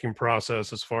decision-making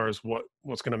process as far as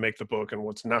what's going to make the book and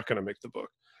what's not going to make the book?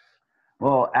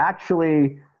 Well,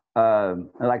 actually,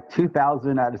 like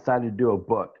 2000, I decided to do a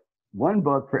book. One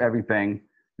book for everything.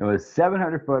 It was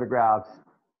 700 photographs,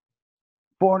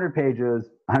 400 pages,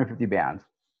 150 bands.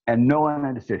 And no one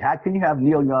understood. How can you have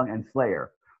Neil Young and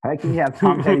Slayer? How can you have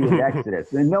Tom Petty with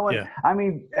Exodus? And no one, I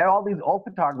mean, all these old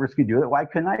photographers could do it. Why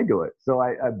couldn't I do it? So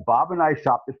Bob and I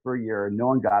shopped it for a year. No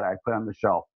one got it. I put it on the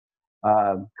shelf.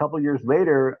 A couple of years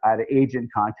later, I had an agent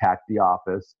contact the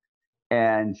office,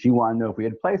 and she wanted to know if we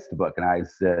had placed the book. And I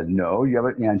said, no, you have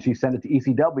it. And she sent it to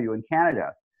ECW in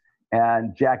Canada.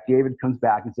 And Jack David comes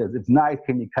back and says, it's nice.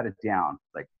 Can you cut it down?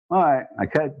 Like, all right. I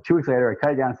cut it 2 weeks later. I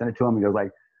cut it down and sent it to him. He goes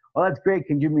like, well, that's great.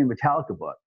 Can you give me a Metallica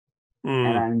book?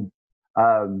 And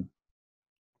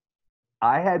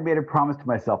I had made a promise to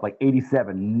myself, like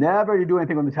 87, never to do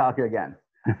anything with Metallica again.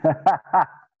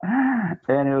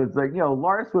 And it was like,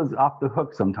 Lars was off the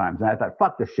hook sometimes. And I thought,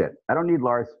 fuck this shit. I don't need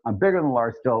Lars. I'm bigger than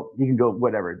Lars still. He can go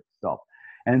whatever still.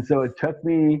 And so it took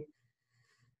me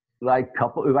like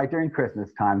during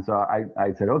Christmas time. So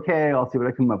I said, okay, I'll see what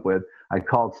I come up with. I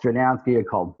called Stradansky, I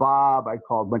called Bob, I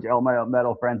called a bunch of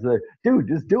metal friends. Like, dude,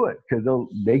 just do it because they'll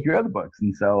make your other books.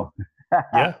 And so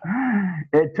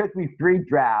it took me 3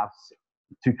 drafts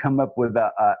to come up with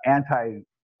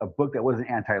a book that wasn't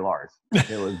anti-Lars.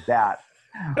 It was that.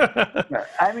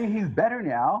 I mean, he's better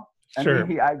now. Sure. I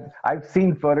mean, I've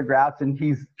seen photographs and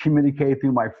he's communicated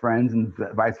through my friends and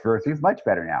vice versa. He's much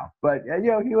better now. But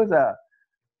he was a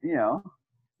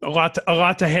lot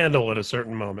to handle at a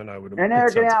certain moment. I would an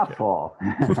arrogant asshole.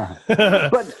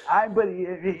 but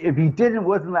if he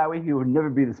wasn't that way, he would never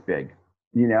be this big.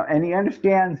 And he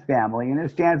understands family, and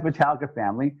understands Metallica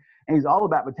family, and he's all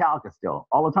about Metallica still,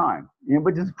 all the time.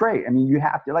 Which is great. I mean, you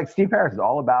have to, like Steve Harris is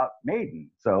all about Maiden.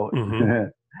 So,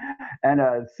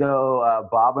 and so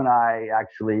Bob and I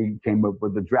actually came up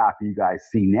with the draft you guys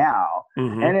see now,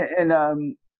 and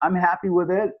I'm happy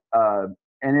with it.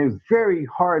 And it was very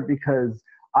hard because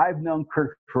I've known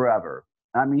Kirk forever.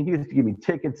 I mean, he used to give me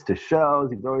tickets to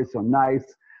shows. He was always so nice.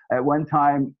 At one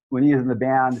time, when he was in the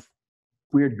band,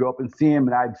 we would go up and see him,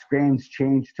 and I'd screams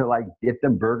change to like get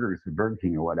them burgers from Burger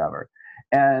King or whatever.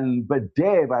 But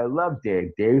Dave, I love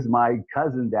Dave. Dave's my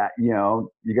cousin that you're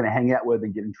gonna hang out with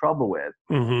and get in trouble with.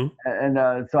 Mm-hmm.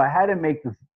 And so I had to make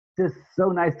this just so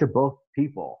nice to both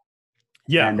people.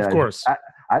 Yeah, and, of course.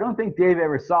 I don't think Dave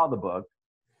ever saw the book.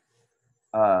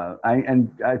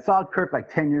 I saw Kirk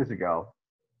like 10 years ago.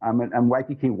 I'm in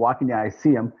Waikiki walking down. I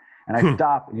see him, and I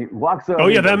stop, and he walks over. Oh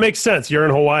yeah, that makes sense. You're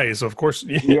in Hawaii, so of course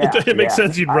it makes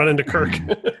sense you'd run into Kirk.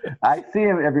 I see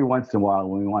him every once in a while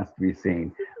when he wants to be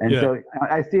seen, and so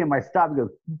I see him. I stop. He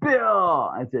goes, Bill.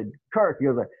 I said, Kirk. He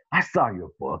goes like, I saw your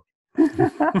book. And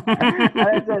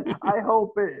I said, I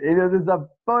hope there's a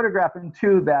photograph in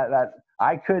too that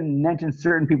I couldn't mention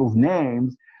certain people's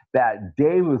names that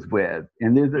Dave was with,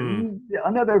 and there's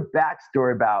another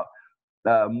backstory about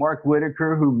Mark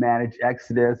Whitaker, who managed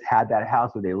Exodus, had that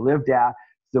house where they lived at.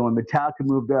 So when Metallica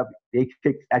moved up, they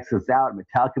kicked Exodus out.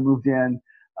 Metallica moved in.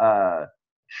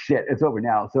 It's over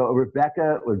now. So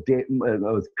Rebecca was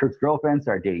Kirk's girlfriend,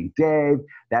 started dating Dave.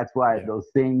 That's why those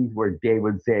things where Dave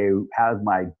would say, "How's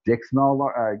my dick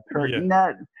smell, Kirk?"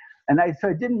 And so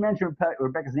I didn't mention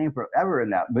Rebecca's name forever in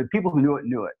that, but people who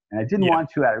knew it. And I didn't want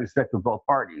to out of respect for both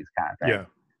parties, kind of thing. Yeah.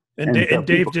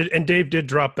 And Dave did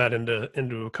drop that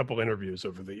into a couple interviews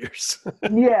over the years.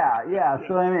 yeah.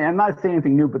 So I mean, I'm not saying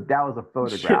anything new, but that was a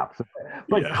photograph.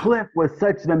 Cliff was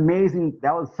such an amazing.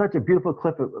 That was such a beautiful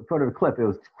photo of Cliff. It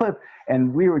was Cliff,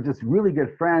 and we were just really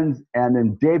good friends. And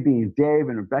then Dave being Dave,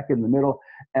 and Rebecca in the middle.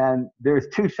 And there's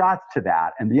two shots to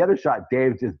that, and the other shot,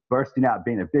 Dave just bursting out,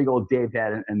 being a big old Dave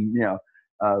head,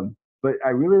 But I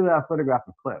really love that photograph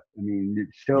of Cliff. I mean, it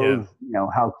shows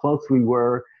how close we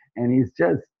were, and he's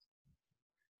just.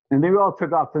 And they all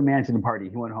took off to the mansion party.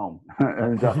 He went home.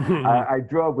 And I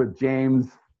drove with James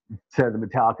to the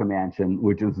Metallica mansion,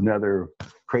 which was another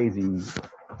crazy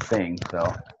thing.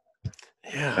 So,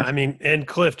 yeah, I mean, and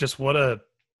Cliff, just what a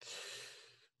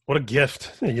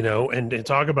gift, and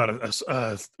talk about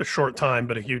a short time,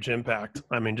 but a huge impact.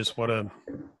 I mean, just what a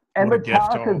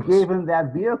Metallica gave him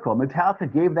that vehicle. Metallica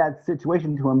gave that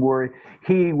situation to him where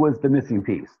he was the missing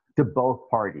piece to both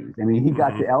parties. I mean, he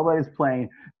got to elevate his plane,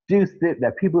 do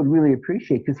that people would really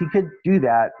appreciate, because he could do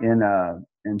that in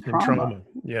trauma.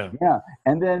 Yeah.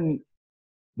 And then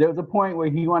there was a point where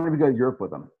he wanted to go to Europe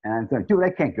with him, and I'm like, dude, I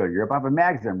can't go to Europe. I have a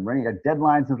magazine, I'm running a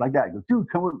deadline, things like that. He goes, dude,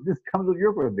 come to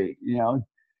Europe with me, And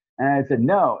I said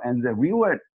no, and then we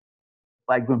went,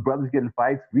 like when brothers get in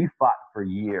fights, we fought for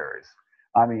years.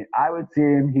 I mean, I would see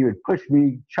him, he would push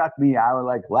me, chuck me, I would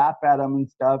like laugh at him and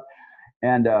stuff,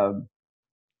 and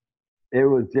it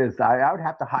was just, I would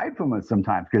have to hide from him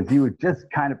sometimes, because he was just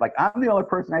kind of like, I'm the only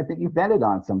person I think he vented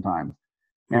on sometimes.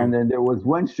 And then there was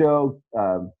one show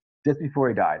just before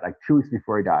he died, like 2 weeks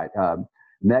before he died,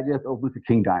 Megadeth opened for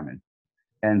King Diamond.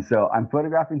 And so I'm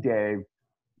photographing Dave,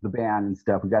 the band and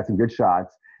stuff. We got some good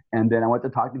shots. And then I went to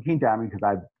talk to King Diamond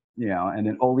because and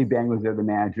then Oli Bang was there, the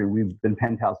manager. We've been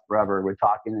Penthouse forever. We're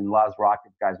talking, and Las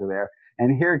Rockets guys were there.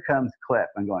 And here comes Cliff.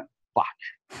 I'm going,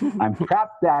 fuck. I'm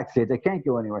trapped backstage. I can't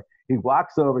go anywhere. He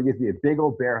walks over, gives me a big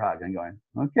old bear hug. I'm going,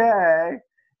 okay.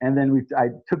 And then I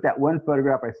took that one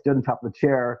photograph. I stood on top of the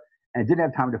chair and didn't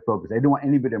have time to focus. I didn't want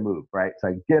anybody to move, right? So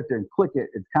I get up there and click it.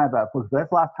 It's kind of about focus. That's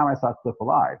the last time I saw Cliff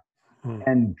alive.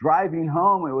 And driving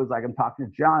home, it was like I'm talking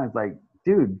to John. It's like,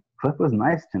 dude, Cliff was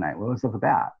nice tonight. What was up with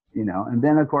that? And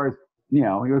then, of course, he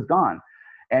was gone.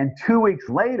 And 2 weeks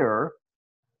later,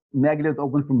 Megadeth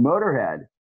opened for Motorhead.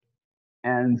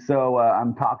 And so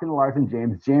I'm talking to Lars and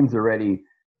James. James already,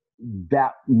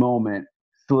 that moment,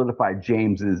 solidified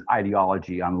James's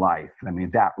ideology on life. I mean,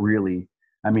 that really,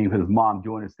 his mom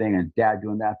doing his thing and dad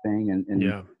doing that thing.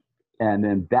 And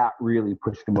then that really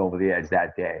pushed him over the edge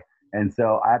that day. And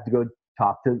so I have to go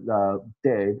talk to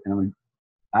Dave. And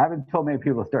I haven't told many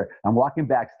people the story. I'm walking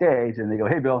backstage and they go,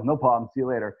 hey, Bill, no problem. See you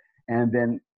later. And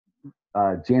then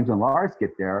James and Lars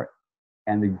get there.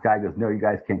 And the guy goes, no, you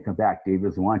guys can't come back. Dave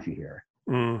doesn't want you here.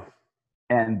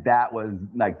 And that was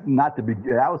like, not the big,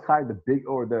 that was kind of the big,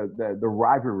 or the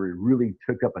rivalry really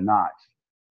took up a notch.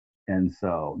 And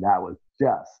so that was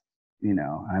just,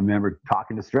 I remember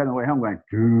talking to Stred on the way home going,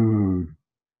 dude.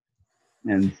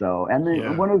 And so, and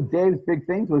then one of Dave's big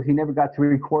things was he never got to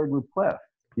record with Cliff.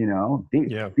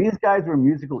 These guys were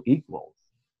musical equals.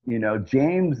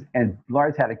 James and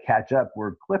Lars had to catch up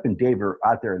where Cliff and Dave are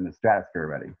out there in the stratosphere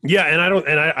already. Yeah, and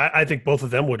I think both of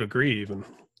them would agree even.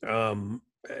 And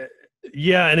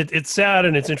it's sad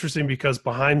and it's interesting because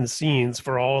behind the scenes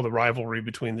for all the rivalry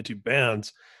between the two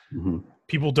bands,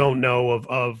 people don't know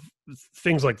of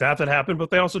things like that happened, but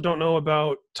they also don't know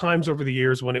about times over the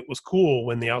years when it was cool,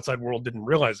 when the outside world didn't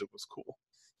realize it was cool.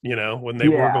 you know, when they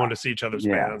were Yeah. going to see each other's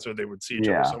Yeah. bands, or they would see each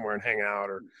other Yeah. somewhere and hang out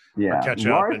or Yeah. catch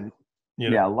up. And, you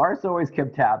know, Yeah, Lars always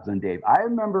kept tabs on Dave. I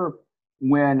remember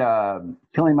when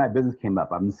Killing My Business came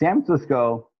up. I'm in San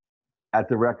Francisco at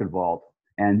the Record Vault,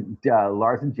 and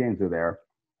Lars and James were there.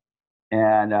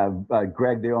 And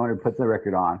Greg, the owner, puts the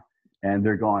record on, and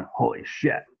they're going, "Holy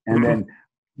shit!" And then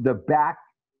the back,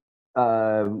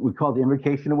 we call it the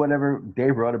invocation or whatever.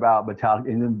 Dave wrote about Metallica,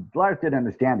 and then Lars didn't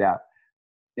understand that.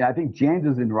 Yeah, I think James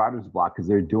was in writer's block because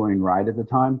they're doing Ride at the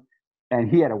time, and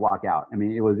he had to walk out. I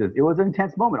mean, it was an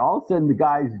intense moment. All of a sudden, the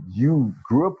guys you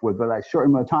grew up with for that short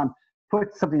amount of time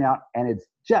put something out, and it's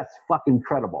just fucking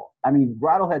incredible. I mean,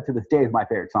 Rattlehead to this day is my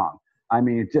favorite song. I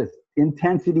mean, it's just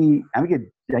intensity. I'm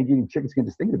getting chicken skin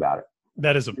just thinking about it.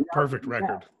 that is a perfect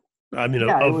record. I mean,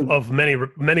 Yeah, of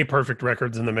many perfect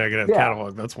records in the Megadeth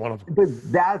catalog, that's one of them. But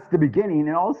that's the beginning,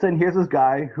 and all of a sudden, here's this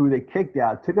guy who they kicked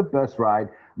out, took a bus ride.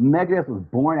 Megadeth was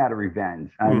born out of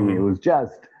revenge. I mean, it was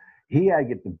just, he had to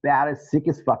get the baddest,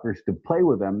 sickest fuckers to play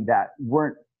with him that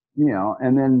weren't, you know,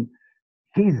 and then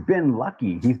he's been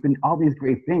lucky. He's been all these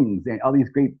great things and all these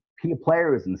great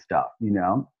players and stuff, you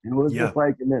know? And it was just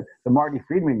like in the Marty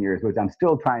Friedman years, which I'm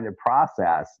still trying to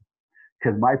process,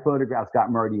 because my photographs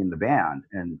got Marty in the band.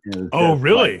 And it was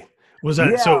really? Like, was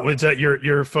that so? Was that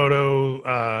your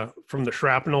photo from the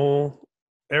Shrapnel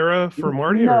era for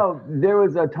Marty? No, there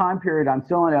was a time period. I'm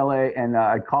still in LA, and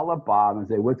I call up Bob and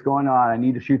say, "What's going on? I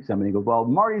need to shoot something." He goes, "Well,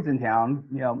 Marty's in town.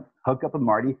 You know, hook up with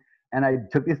Marty." And I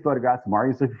took these photographs.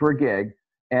 Marty's looking for a gig,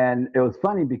 and it was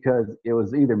funny because it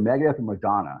was either Megadeth or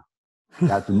Madonna.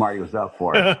 That's what Marty was up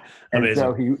for. And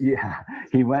so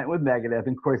he went with Megadeth.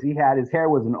 And of course, his hair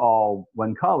wasn't all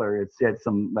one color. It had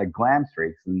some like glam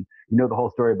streaks. And you know the whole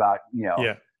story about, you know,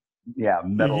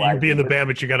 metal. You can be in the band,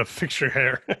 but you got to fix your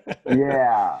hair.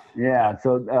 Yeah.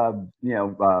 So, you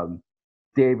know,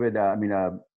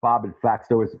 Bob had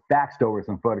faxed over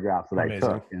some photographs that I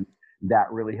took, and that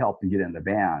really helped to get in the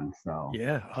band. So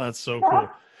that's so cool.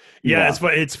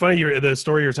 It's funny the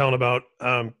story you're telling about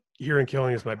Here and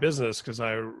Killing Is My Business, because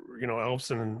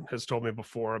Elfson has told me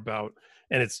before about,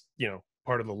 and it's, you know,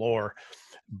 part of the lore,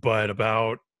 but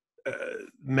about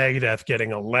Megadeth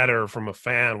getting a letter from a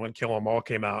fan when Kill 'Em All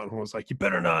came out and was like, "You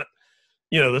better not,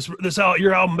 you know,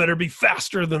 your album better be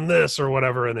faster than this," or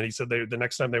whatever. And then he said the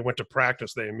next time they went to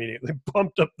practice, they immediately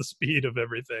bumped up the speed of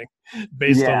everything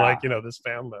based on, like, you know, this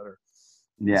fan letter.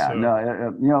 Yeah, so, no,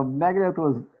 you know, Megadeth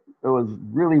was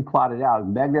really plotted out.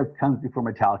 Megadeth comes before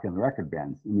Metallica and the record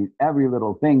bands. I mean, every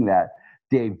little thing that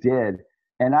Dave did.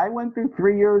 And I went through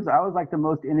 3 years. I was like the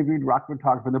most interviewed rock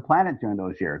photographer on the planet during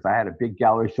those years. I had a big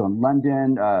gallery show in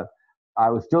London. I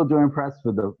was still doing press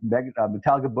for the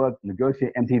Metallica book,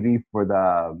 negotiate MTV for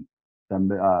the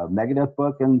Megadeth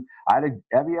book. And I had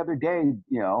every other day,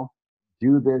 you know,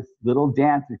 do this little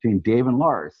dance between Dave and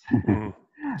Lars,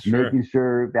 making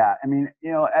sure that, I mean,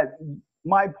 you know, at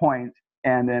my point,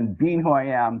 and then being who I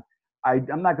am,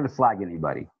 I'm not going to slag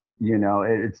anybody. You know,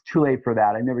 it's too late for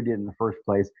that. I never did in the first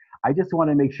place. I just want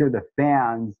to make sure the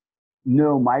fans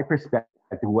know my perspective,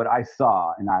 what I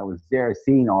saw, and I was there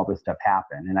seeing all this stuff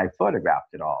happen, and I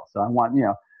photographed it all. So I want, you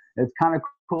know, it's kind of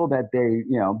cool that they,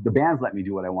 you know, the bands let me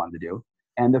do what I wanted to do,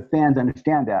 and the fans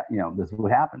understand that, you know, this is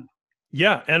what happened.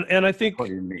 Yeah, and I think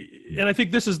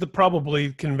this is the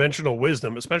probably conventional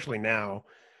wisdom, especially now,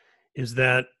 is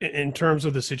that in terms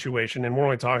of the situation, and we're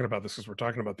only talking about this because we're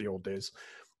talking about the old days,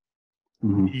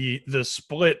 the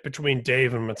split between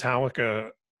Dave and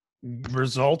Metallica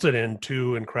resulted in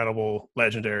two incredible,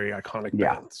 legendary, iconic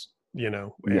bands, you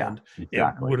know, and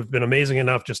it would have been amazing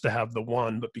enough just to have the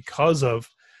one, but because of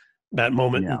that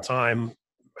moment in time,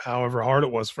 however hard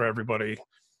it was for everybody,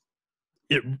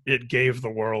 it gave the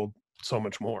world so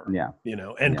much more, you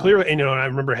know, and clearly, you know, I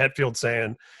remember Hetfield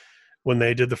saying when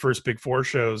they did the first Big Four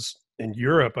shows in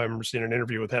Europe, I remember seeing an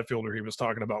interview with Hetfield where he was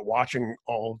talking about watching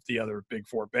all of the other Big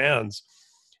Four bands,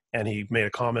 and he made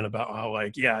a comment about how,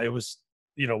 like, it was,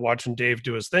 you know, watching Dave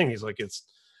do his thing. He's like,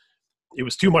 it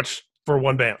was too much for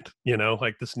one band, you know,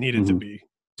 like this needed to be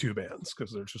two bands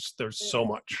because there's so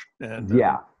much, and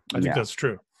I think that's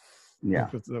true. Yeah,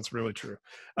 that's really true.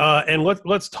 And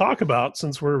let's talk about,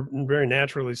 since we're very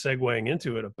naturally segueing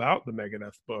into it, about the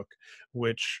Megadeth book,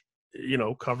 which, you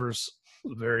know, covers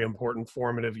very important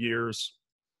formative years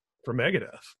for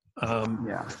Megadeth.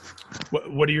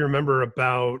 What do you remember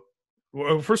about?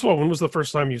 Well, first of all, when was the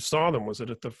first time you saw them? Was it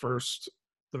at the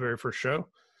very first show?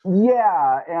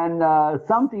 Yeah, and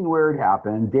something weird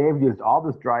happened. Dave used all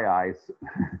this dry ice,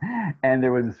 and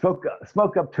there was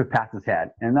smoke up to past his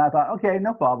head. And I thought, okay,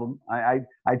 no problem. I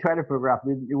tried to photograph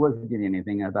it. It wasn't getting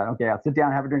anything. I thought, okay, I'll sit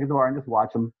down, have a drink at the bar, and just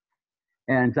watch him.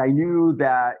 And I knew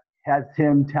that has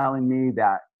him telling me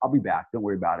that I'll be back. Don't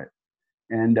worry about it.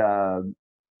 And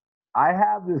I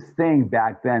have this thing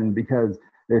back then because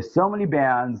there's so many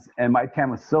bands and my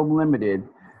time was so limited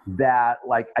that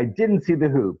like I didn't see the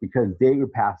Who because they were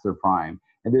past their prime.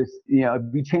 And there's, you know, if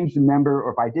you changed the member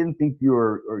or if I didn't think you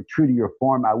were or true to your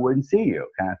form, I wouldn't see you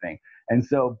kind of thing. And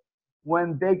so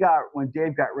when Dave got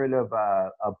rid of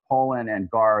Poland and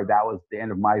Gar, that was the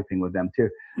end of my thing with them too.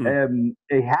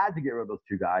 They had to get rid of those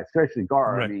two guys, especially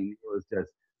Gar. Right. I mean, it was just,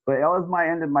 but it was my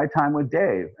end of my time with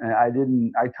Dave. And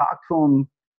I talked to him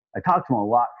a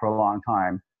lot for a long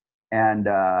time. And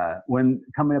when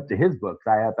coming up to his books,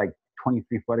 I had like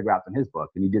 23 photographs in his book,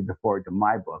 and he did the forward to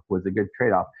my book. Was a good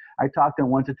trade-off. I talked to him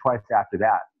once or twice after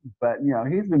that, but you know,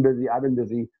 he's been busy. I've been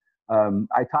busy.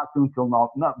 I talked to him for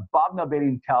Bob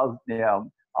Nalbany tells, you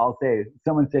know, I'll say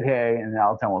someone said hey, and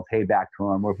I'll tell him hey back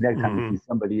to him, or if next time you see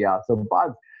somebody else. So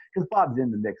because Bob's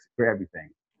in the mix for everything,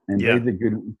 and he's a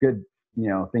good you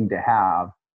know thing to have.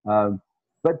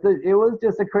 But it was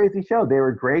just a crazy show. They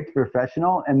were great,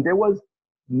 professional, and there was,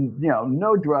 you know,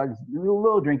 no drugs, a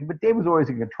little drinking, but Dave was always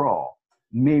in control.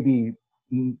 Maybe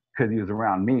because he was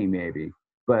around me, maybe.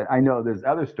 But I know there's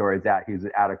other stories that he's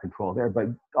out of control there. But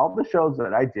all the shows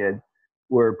that I did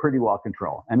were pretty well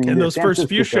controlled. I mean, and those first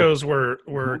few shows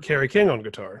were Kerry King on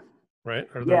guitar, right?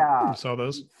 You saw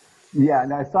those? Yeah,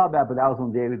 and I saw that, but that was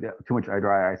when David did too much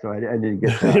dry eye, so I didn't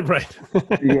get that. Right.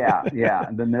 yeah.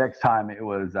 And then the next time it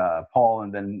was Paul,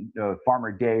 and then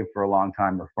Farmer Dave for a long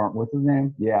time. What's his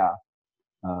name? Yeah,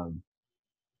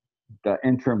 the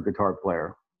interim guitar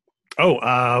player. Oh,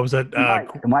 was that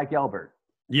Mike Elbert?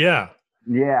 Yeah.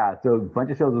 Yeah, so a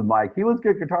bunch of shows with Mike. He was a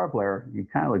good guitar player. He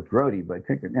kind of looked grody, but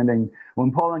and then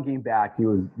when Poland came back, he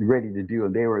was ready to do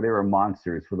it. They were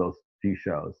monsters for those few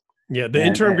shows. Yeah, the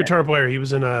interim guitar player, he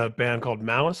was in a band called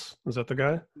Malice. Is that the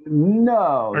guy?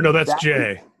 No. Or no, that's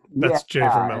Jay. That's Jay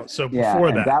from Malice. So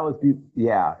before that. That was,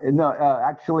 No,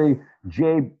 actually,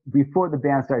 Jay, before the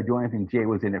band started doing anything, Jay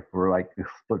was in it for like a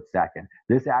split second.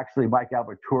 This actually, Mike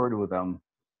Albert toured with them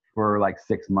for like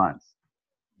 6 months.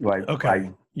 Like,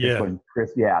 okay.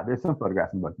 Chris, there's some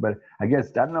photographs in the book, but I guess,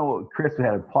 I don't know, Chris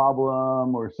had a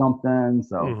problem or something.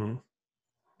 So,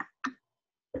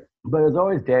 but it was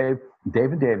always Dave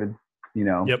and David, you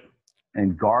know. Yep.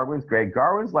 And Gar was great.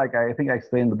 Gar was like, I think I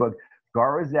explained in the book,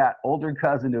 Gar was that older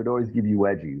cousin that would always give you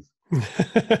wedgies.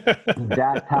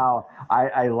 That's how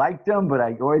I liked him, but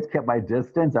I always kept my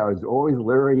distance. I was always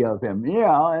leery of him. You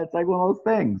know, it's like one of those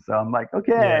things. So I'm like,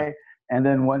 okay. Yeah. And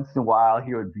then once in a while,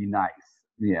 he would be nice,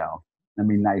 you know. I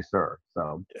mean, nicer.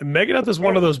 So Megadeth is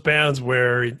one of those bands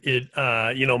where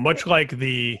it you know, much like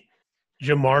the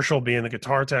Jim Marshall being the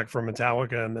guitar tech for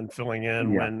Metallica and then filling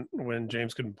in when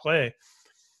James couldn't play,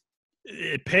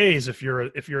 it pays if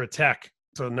you're a tech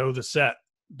to know the set,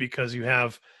 because you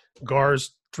have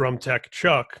Gar's drum tech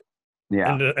Chuck,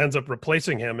 and it ends up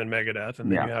replacing him in Megadeth,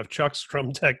 and then you have Chuck's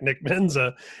drum tech Nick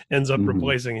Menza ends up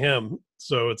replacing him.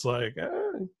 So it's like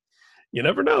you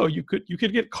never know. You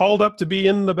could get called up to be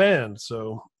in the band.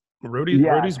 So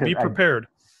roadies, be prepared.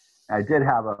 I did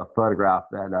have a photograph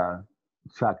that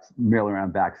Chuck's milling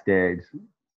around backstage,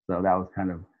 so that was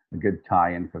kind of a good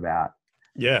tie-in for that.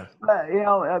 Yeah. But, you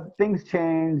know, things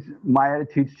change, my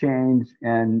attitudes change,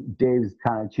 and Dave's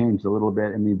kind of changed a little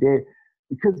bit. I mean, Dave,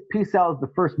 because Peace Out is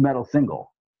the first metal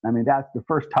single. I mean, that's the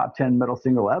first top 10 metal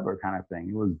single ever kind of thing.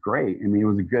 It was great. I mean, it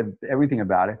was a good, everything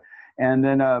about it. And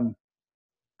then it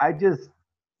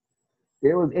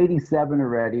was 87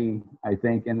 already, I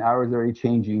think, and I was already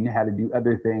changing, had to do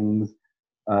other things.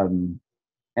 And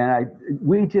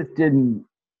we just didn't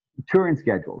touring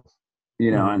schedules,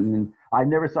 you know, and I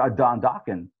never saw Don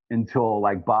Dokken until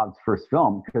like Bob's first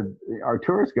film, because our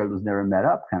tour schedules never met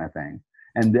up kind of thing.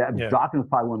 And Dokken was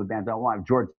probably one of the bands I want.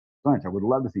 George Lynch, I would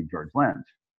love to see George Lynch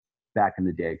back in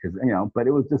the day, because, you know, but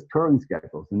it was just touring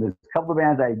schedules. And there's a couple of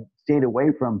bands I stayed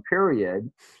away from, period.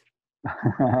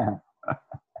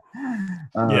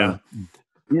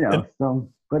 You know, so,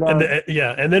 but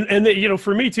and then you know,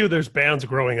 for me too, there's bands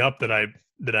growing up that I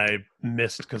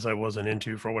missed because I wasn't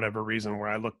into for whatever reason, where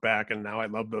I look back and now I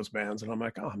love those bands and I'm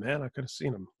like, oh man, I could have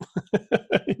seen them.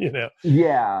 You know.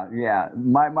 Yeah.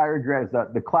 My regret is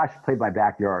that the Clash played my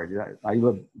backyard. I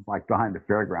live like behind the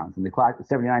fairgrounds, and the Clash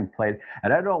 79 played,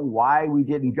 and I don't know why we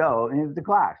didn't go. And it's the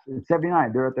Clash. It's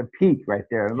 79. They're at the peak right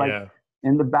there, like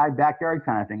in the backyard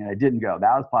kind of thing, and I didn't go.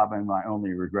 That was probably my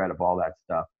only regret of all that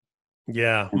stuff.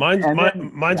 Yeah,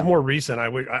 mine's more recent. I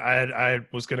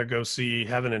was going to go see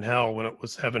Heaven and Hell when it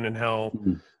was Heaven and Hell,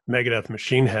 Megadeth,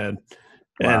 Machine Head,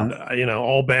 and you know,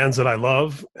 all bands that I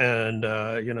love, and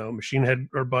you know, Machine Head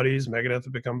are buddies, Megadeth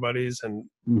have become buddies, and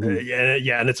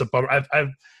and it's a bummer.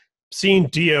 I've seen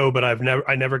Dio, but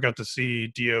I never got to see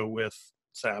Dio with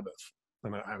Sabbath.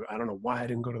 And I don't know why I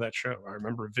didn't go to that show. I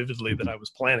remember vividly that I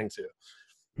was planning to.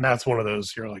 And that's one of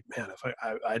those, you're like, man, if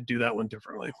I'd do that one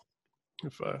differently.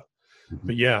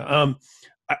 But yeah,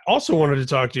 I also wanted to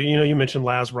talk to you. You know, you mentioned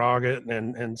Laz Roggett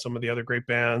and some of the other great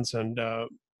bands, and I'm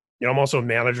also a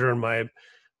manager, and my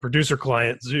producer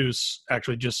client Zeus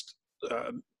actually just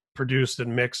produced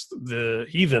and mixed the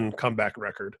Heathen comeback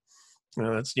record.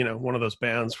 That's one of those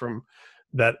bands from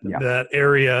that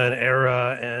area and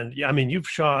era, and yeah, I mean, you've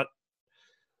shot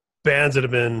bands that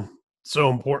have been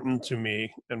so important to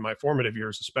me in my formative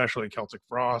years, especially Celtic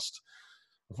Frost,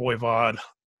 Voivod,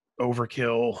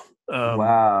 Overkill.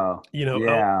 Wow.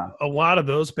 A lot of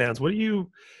those bands. What do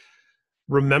you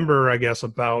remember, I guess,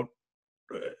 about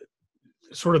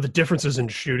sort of the differences in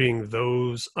shooting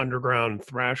those underground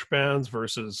thrash bands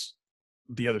versus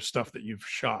the other stuff that you've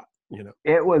shot?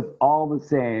 It was all the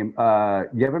same.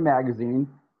 You have a magazine,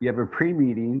 you have a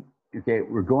pre-meeting. Okay,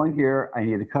 we're going here. I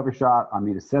need a cover shot. I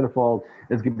need a centerfold.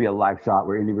 It's going to be a live shot.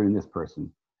 We're interviewing this person.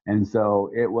 And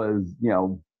so it was,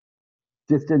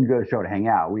 just didn't go to show to hang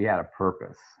out. We had a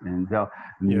purpose. And so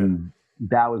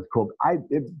that was cool.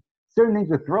 Certain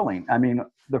things are thrilling. I mean,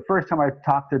 the first time I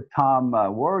talked to Tom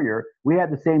Warrior, we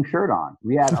had the same shirt on.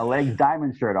 We had a Legs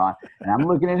Diamond shirt on. And I'm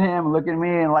looking at him, looking at me,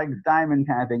 and Legs Diamond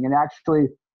kind of thing. And actually,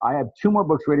 I have 2 more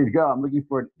books ready to go. I'm looking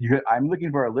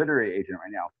for a literary agent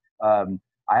right now.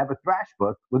 I have a thrash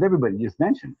book with everybody you just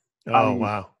mentioned.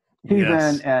 Wow.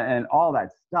 Heathen and all that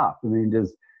stuff. I mean,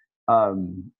 just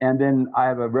and then I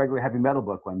have a regular heavy metal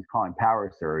book I'm calling Power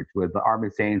Surge with the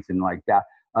Armored Saints and like that.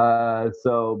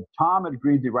 So Tom had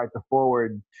agreed to write the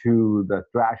foreword to the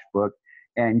thrash book,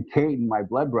 and Caden, my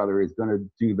blood brother, is going to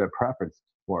do the preface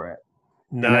for it.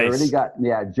 Nice. And I already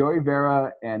got Joey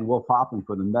Vera and Wolf Hoffman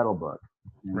for the metal book.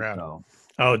 Right.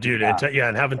 Oh, dude,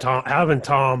 and having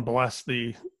Tom bless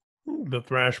the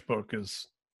thrash book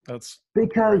that's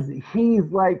because he's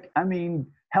like, I mean,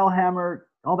 Hellhammer,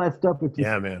 all that stuff. It's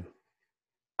just man,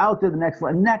 out to the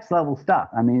next level stuff.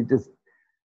 I mean,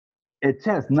 it's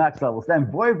just next level stuff. And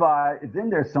Voivod is in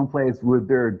there someplace with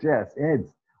their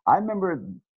I remember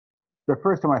the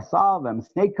first time I saw them,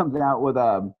 Snake comes out with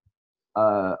a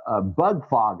bug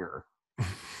fogger.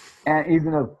 And he's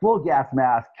in a full gas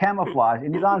mask, camouflage,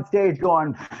 and he's on stage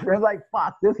going, they're like,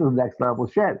 fuck, this is next level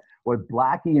shit. With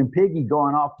Blackie and Piggy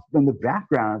going off in the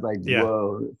background. It's like,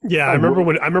 whoa. Yeah, I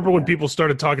remember when people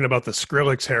started talking about the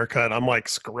Skrillex haircut. I'm like,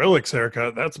 Skrillex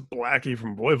haircut? That's Blackie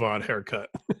from Voivod haircut.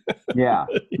 Yeah.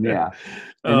 And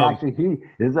actually,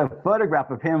 there's a photograph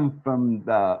of him from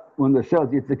one of the shows.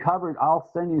 It's the cover.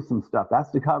 I'll send you some stuff. That's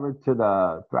the cover to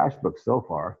the thrash book so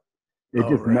far. It's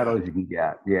just metal as you can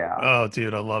get. Yeah. Oh,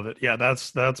 dude, I love it. Yeah,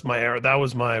 that's my era. That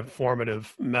was my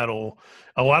formative metal.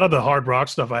 A lot of the hard rock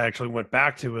stuff I actually went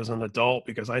back to as an adult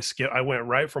because I went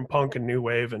right from punk and new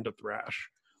wave into thrash.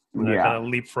 And I kind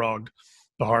of leapfrogged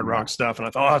the hard rock stuff, and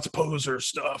I thought, it's poser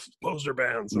stuff, poser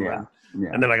bands. And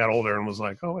and then I got older and was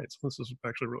like, oh wait, this is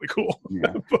actually really cool.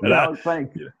 Yeah. But that was funny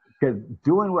because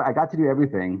I got to do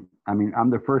everything. I mean, I'm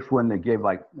the first one that gave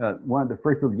one of the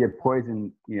first people to give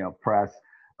Poison, press.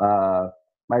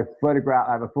 My photograph,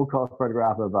 I have a full color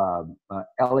photograph of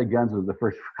LA Guns was the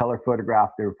first color photograph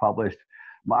they were published.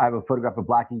 I have a photograph of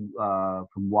Blackie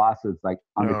from Wass's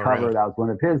on the cover. Right. That was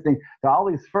one of his things. So all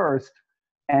these first,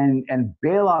 and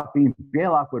Bailoff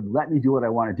would let me do what I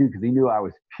want to do because he knew I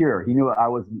was pure. He knew I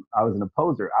was an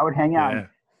opposer. I would hang out. And,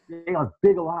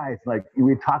 big eyes,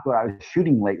 we'd talk about I was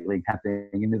shooting lately kind of thing,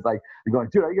 and he's like, "You're going,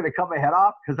 dude, are you gonna cut my head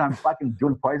off because I'm fucking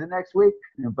doing Poison next week?"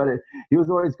 But he was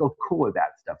always cool with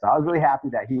that stuff. So I was really happy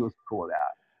that he was cool with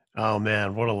that. Oh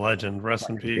man, what a legend! Rest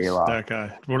in peace, that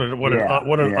guy. What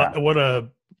a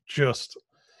just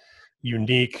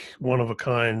unique, one of a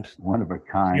kind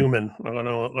human, let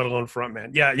alone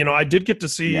frontman. Yeah, I did get to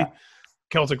see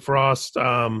Celtic Frost.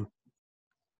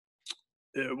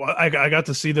 I got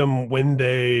to see them when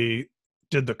they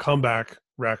did the comeback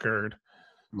record.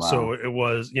 Wow. So it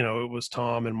was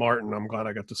Tom and Martin. I'm glad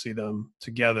I got to see them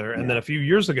together. And then a few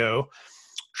years ago,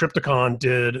 Triptychon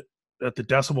did at the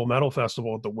Decibel Metal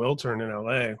Festival at the Wiltern in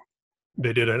LA.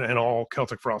 They did an all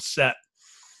Celtic Frost set.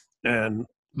 And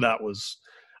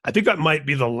I think that might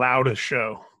be the loudest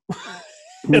show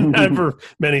and for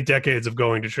many decades of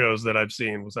going to shows that I've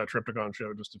seen was that Triptychon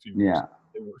show just a few years ago.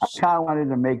 I kind of wanted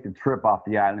to make the trip off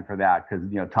the island for that because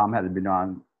Tom hadn't been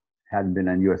on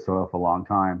U.S. soil for a long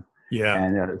time. Yeah,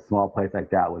 and a small place like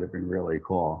that would have been really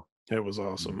cool. It was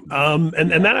awesome.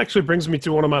 And that actually brings me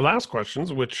to one of my last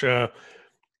questions, which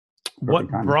what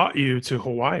brought you to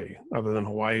Hawaii, other than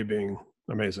Hawaii being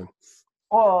amazing?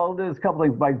 Well, there's a couple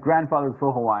things. My grandfather's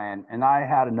full Hawaiian, and I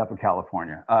had enough of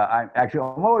California. I'm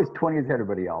always 20 years ahead of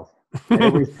everybody else, and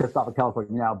everybody's pissed off at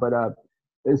California now. But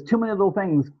there's too many little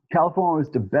things. California was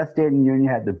the best state in the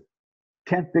union, had the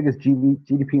 10th biggest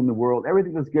GDP in the world.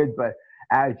 Everything was good, but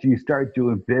as you start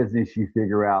doing business, you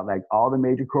figure out like all the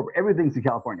major corporate, everything's in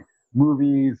California,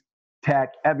 movies,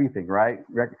 tech, everything, right?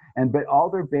 But all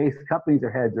their base companies, their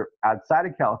heads are outside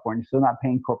of California, so not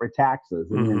paying corporate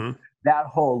taxes. And then that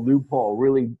whole loophole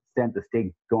really sent the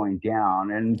state going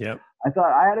down. And I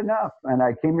thought I had enough. And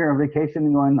I came here on vacation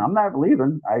and going, I'm not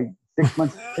leaving.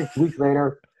 6 weeks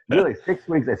later, really 6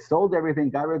 weeks, I sold everything,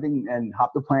 got everything, and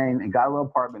hopped the plane and got a little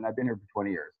apartment. I've been here for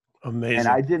 20 years. Amazing. And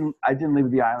I didn't leave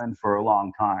the island for a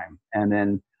long time. And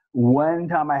then one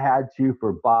time I had to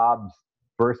for Bob's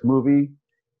first movie,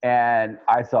 and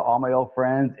I saw all my old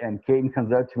friends, and Caden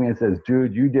comes up to me and says,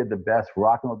 dude, you did the best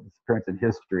rock and roll disappearance in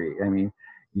history. I mean,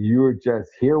 you were just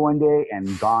here one day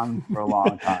and gone for a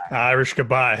long time. Irish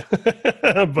goodbye,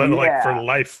 but like for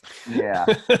life. Yeah.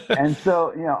 And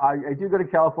so, I do go to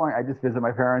California. I just visit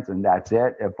my parents, and that's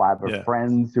it. If I have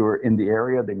friends who are in the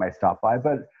area, they might stop by.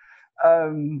 But,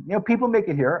 people make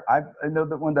it here. I know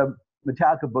that when the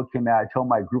Metallica book came out, I told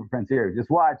my group of friends here, just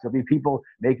watch. There'll be people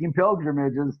making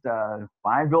pilgrimages to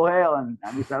find Bill Haley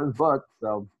and his book.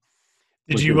 So,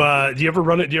 do you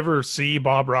ever see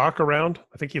Bob Rock around?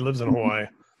 I think he lives in Hawaii.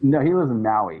 No, he lives in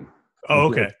Maui. Oh,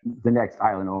 okay. The next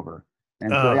island over.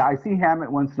 And so I see him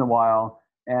once in a while.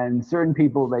 And certain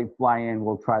people, they fly in,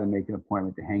 will try to make an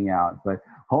appointment to hang out. But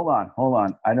hold on.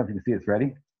 I don't know if you can see it's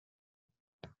ready.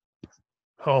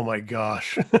 Oh my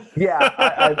gosh. Yeah,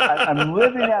 I'm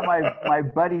living at my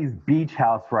buddy's beach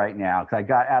house right now because I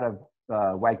got out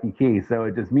of Waikiki. So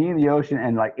it's just me and the ocean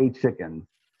and like 8 chickens.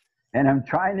 And I'm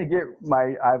trying to get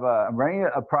I'm running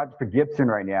a project for Gibson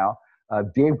right now.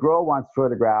 Dave Grohl wants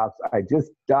photographs. I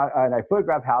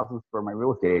photograph houses for my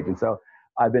real estate agent. So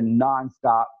I've been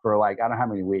nonstop for like, I don't know how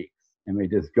many weeks. And it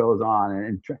just goes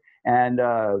on. And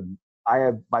I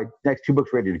have my next 2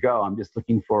 books ready to go. I'm just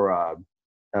looking for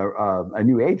a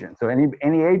new agent. So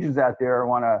any agents out there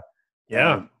want to,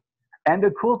 and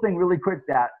the cool thing really quick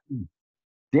that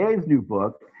Dave's new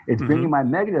book, it's bringing my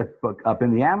Megadeth book up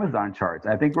in the Amazon charts.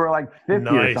 I think we're like 50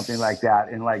 or something like that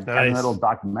in like 10 little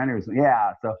documentaries.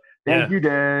 Yeah. So thank you,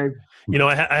 Dave.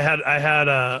 I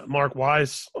had Mark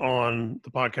Weiss on the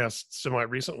podcast semi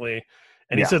recently,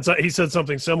 and he said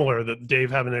something similar, that Dave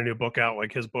having a new book out,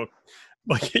 like his book,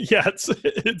 like,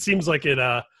 it seems like it,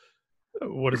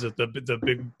 what is it?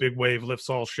 The big wave lifts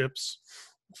all ships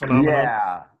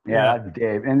phenomenon. Yeah, that's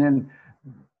Dave. And then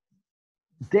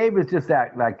Dave is just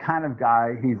that kind of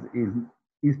guy.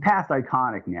 He's past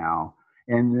iconic now.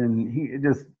 And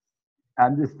then I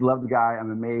just love the guy.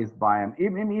 I'm amazed by him.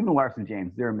 Even Larson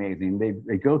James, they're amazing.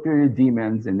 They go through the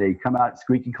demons and they come out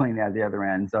squeaky clean at the other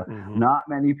end. So not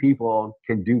many people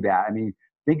can do that. I mean,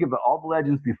 think of all the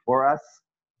legends before us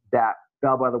that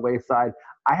fell by the wayside.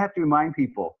 I have to remind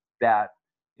people that,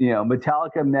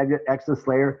 Metallica, Megadeth, Exodus,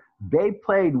 Slayer, they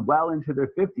played well into their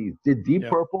 50s. Did Deep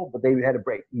Purple, but they had a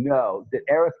break. No. Did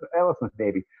Aerosmith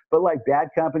maybe. But like Bad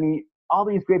Company, all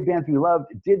these great bands we loved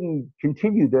didn't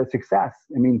continue their success.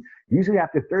 I mean, usually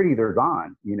after 30, they're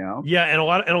gone, Yeah, and a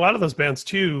lot of those bands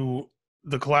too,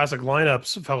 the classic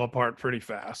lineups fell apart pretty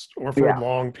fast, or for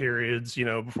long periods,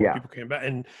 before people came back.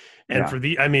 And for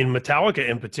Metallica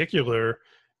in particular,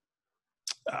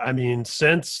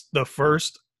 since the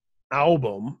first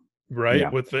album, right?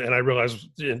 And I realize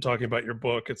in talking about your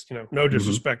book, it's, no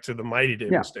disrespect to the mighty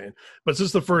Dave Mustaine, but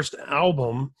since the first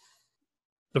album,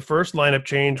 the first lineup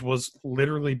change was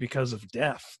literally because of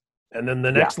death. And then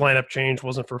the next lineup change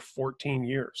wasn't for 14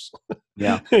 years,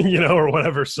 or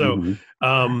whatever. So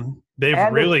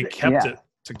they've really kept it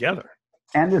together.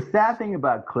 And the sad thing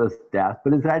about Cliff's death,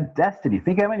 but it's that destiny.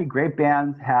 Think how many great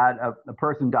bands had a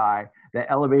person die that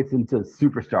elevates into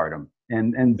superstardom.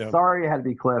 And sorry it had to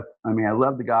be Cliff. I mean, I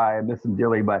love the guy. I miss him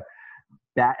dearly, but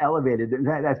that elevated,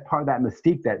 that's part of that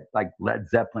mystique that like Led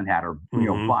Zeppelin had, or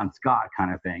Bon Scott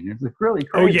kind of thing. It's really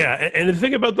crazy. Oh yeah, and the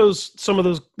thing about some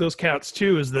of those cats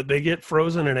too is that they get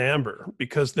frozen in amber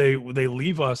because they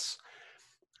leave us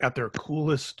at their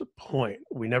coolest point.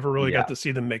 We never really got to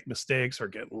see them make mistakes or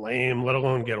get lame, let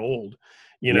alone get old.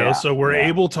 So we're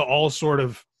able to all sort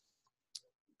of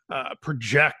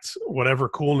project whatever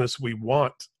coolness we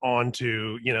want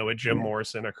onto, a Jim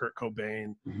Morrison, a Kurt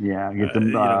Cobain. Yeah, get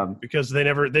them, because they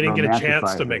didn't get a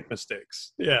chance to make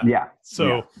mistakes.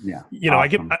 So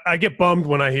awesome. I get bummed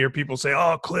when I hear people say,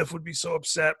 "Oh, Cliff would be so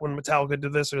upset when Metallica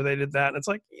did this or they did that," and it's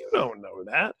like, you don't know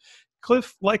that.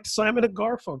 Cliff liked Simon and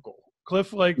Garfunkel.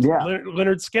 Cliff liked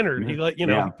Leonard Skinner.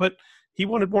 He he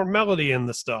wanted more melody in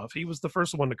the stuff. He was the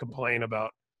first one to complain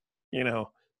about,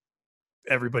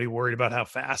 everybody worried about how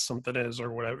fast something is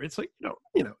or whatever. It's like,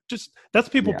 just that's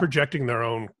people projecting their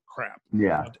own crap.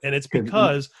 Yeah. And it's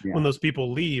because when those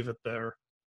people leave at their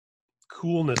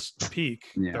coolness peak,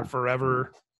 they're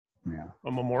forever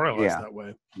memorialized that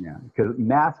way. Yeah. Because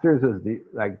Masters is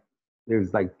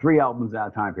there's like 3 albums at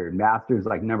a time period. Masters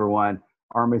like number 1,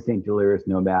 Army of St. Delirious,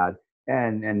 Nomad,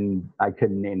 and I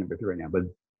couldn't name number 3 right now, but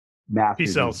Masters.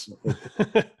 Peace Cells.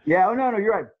 No,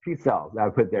 you're right. Peace Cells. I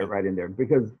put that right in there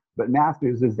but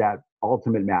Masters is that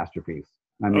ultimate masterpiece.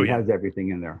 I mean, it has everything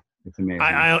in there. It's amazing.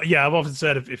 I've often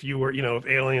said if you were, if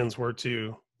aliens were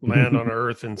to land on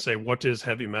Earth and say, what is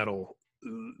heavy metal?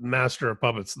 Master of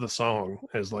Puppets, the song,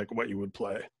 is like what you would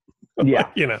play. Yeah.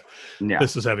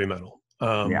 This is heavy metal.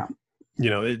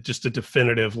 It's just a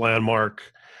definitive landmark.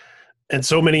 And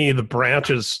so many of the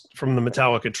branches from the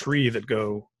Metallica tree that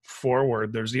go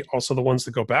forward, there's also the ones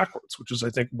that go backwards, which is, I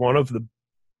think, one of the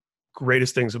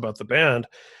greatest things about the band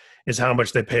is how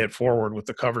much they pay it forward with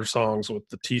the cover songs, with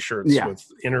the t-shirts, with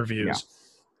interviews.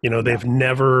 They've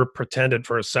never pretended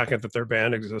for a second that their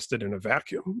band existed in a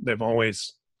vacuum. They've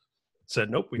always said,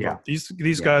 nope, we love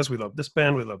these guys, we love this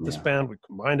band, we love this band, we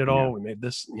combined it all, we made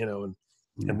this, and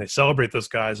they celebrate those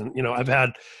guys. And, I've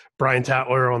had Brian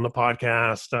Tatler on the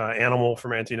podcast, Animal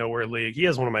from Anti-Nowhere League. He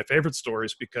has one of my favorite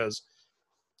stories because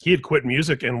he had quit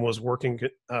music and was working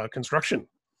construction.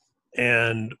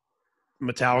 And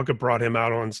Metallica brought him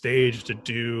out on stage to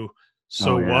do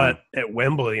What at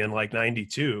Wembley in like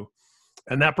 92.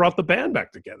 And that brought the band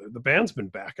back together. The band's been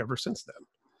back ever since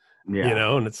then.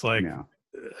 And it's like,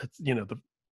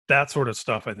 that sort of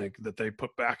stuff, I think, that they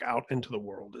put back out into the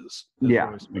world is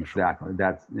exactly.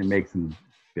 It makes them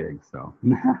big. So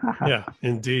yeah,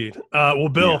 indeed. Well,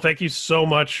 Bill, thank you so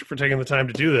much for taking the time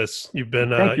to do this. You've been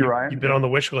Ryan. You've been on the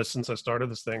wish list since I started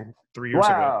this thing 3 years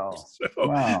ago. So,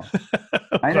 wow.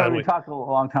 I know we talked a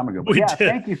long time ago. But did.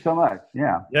 Thank you so much.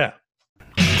 Yeah.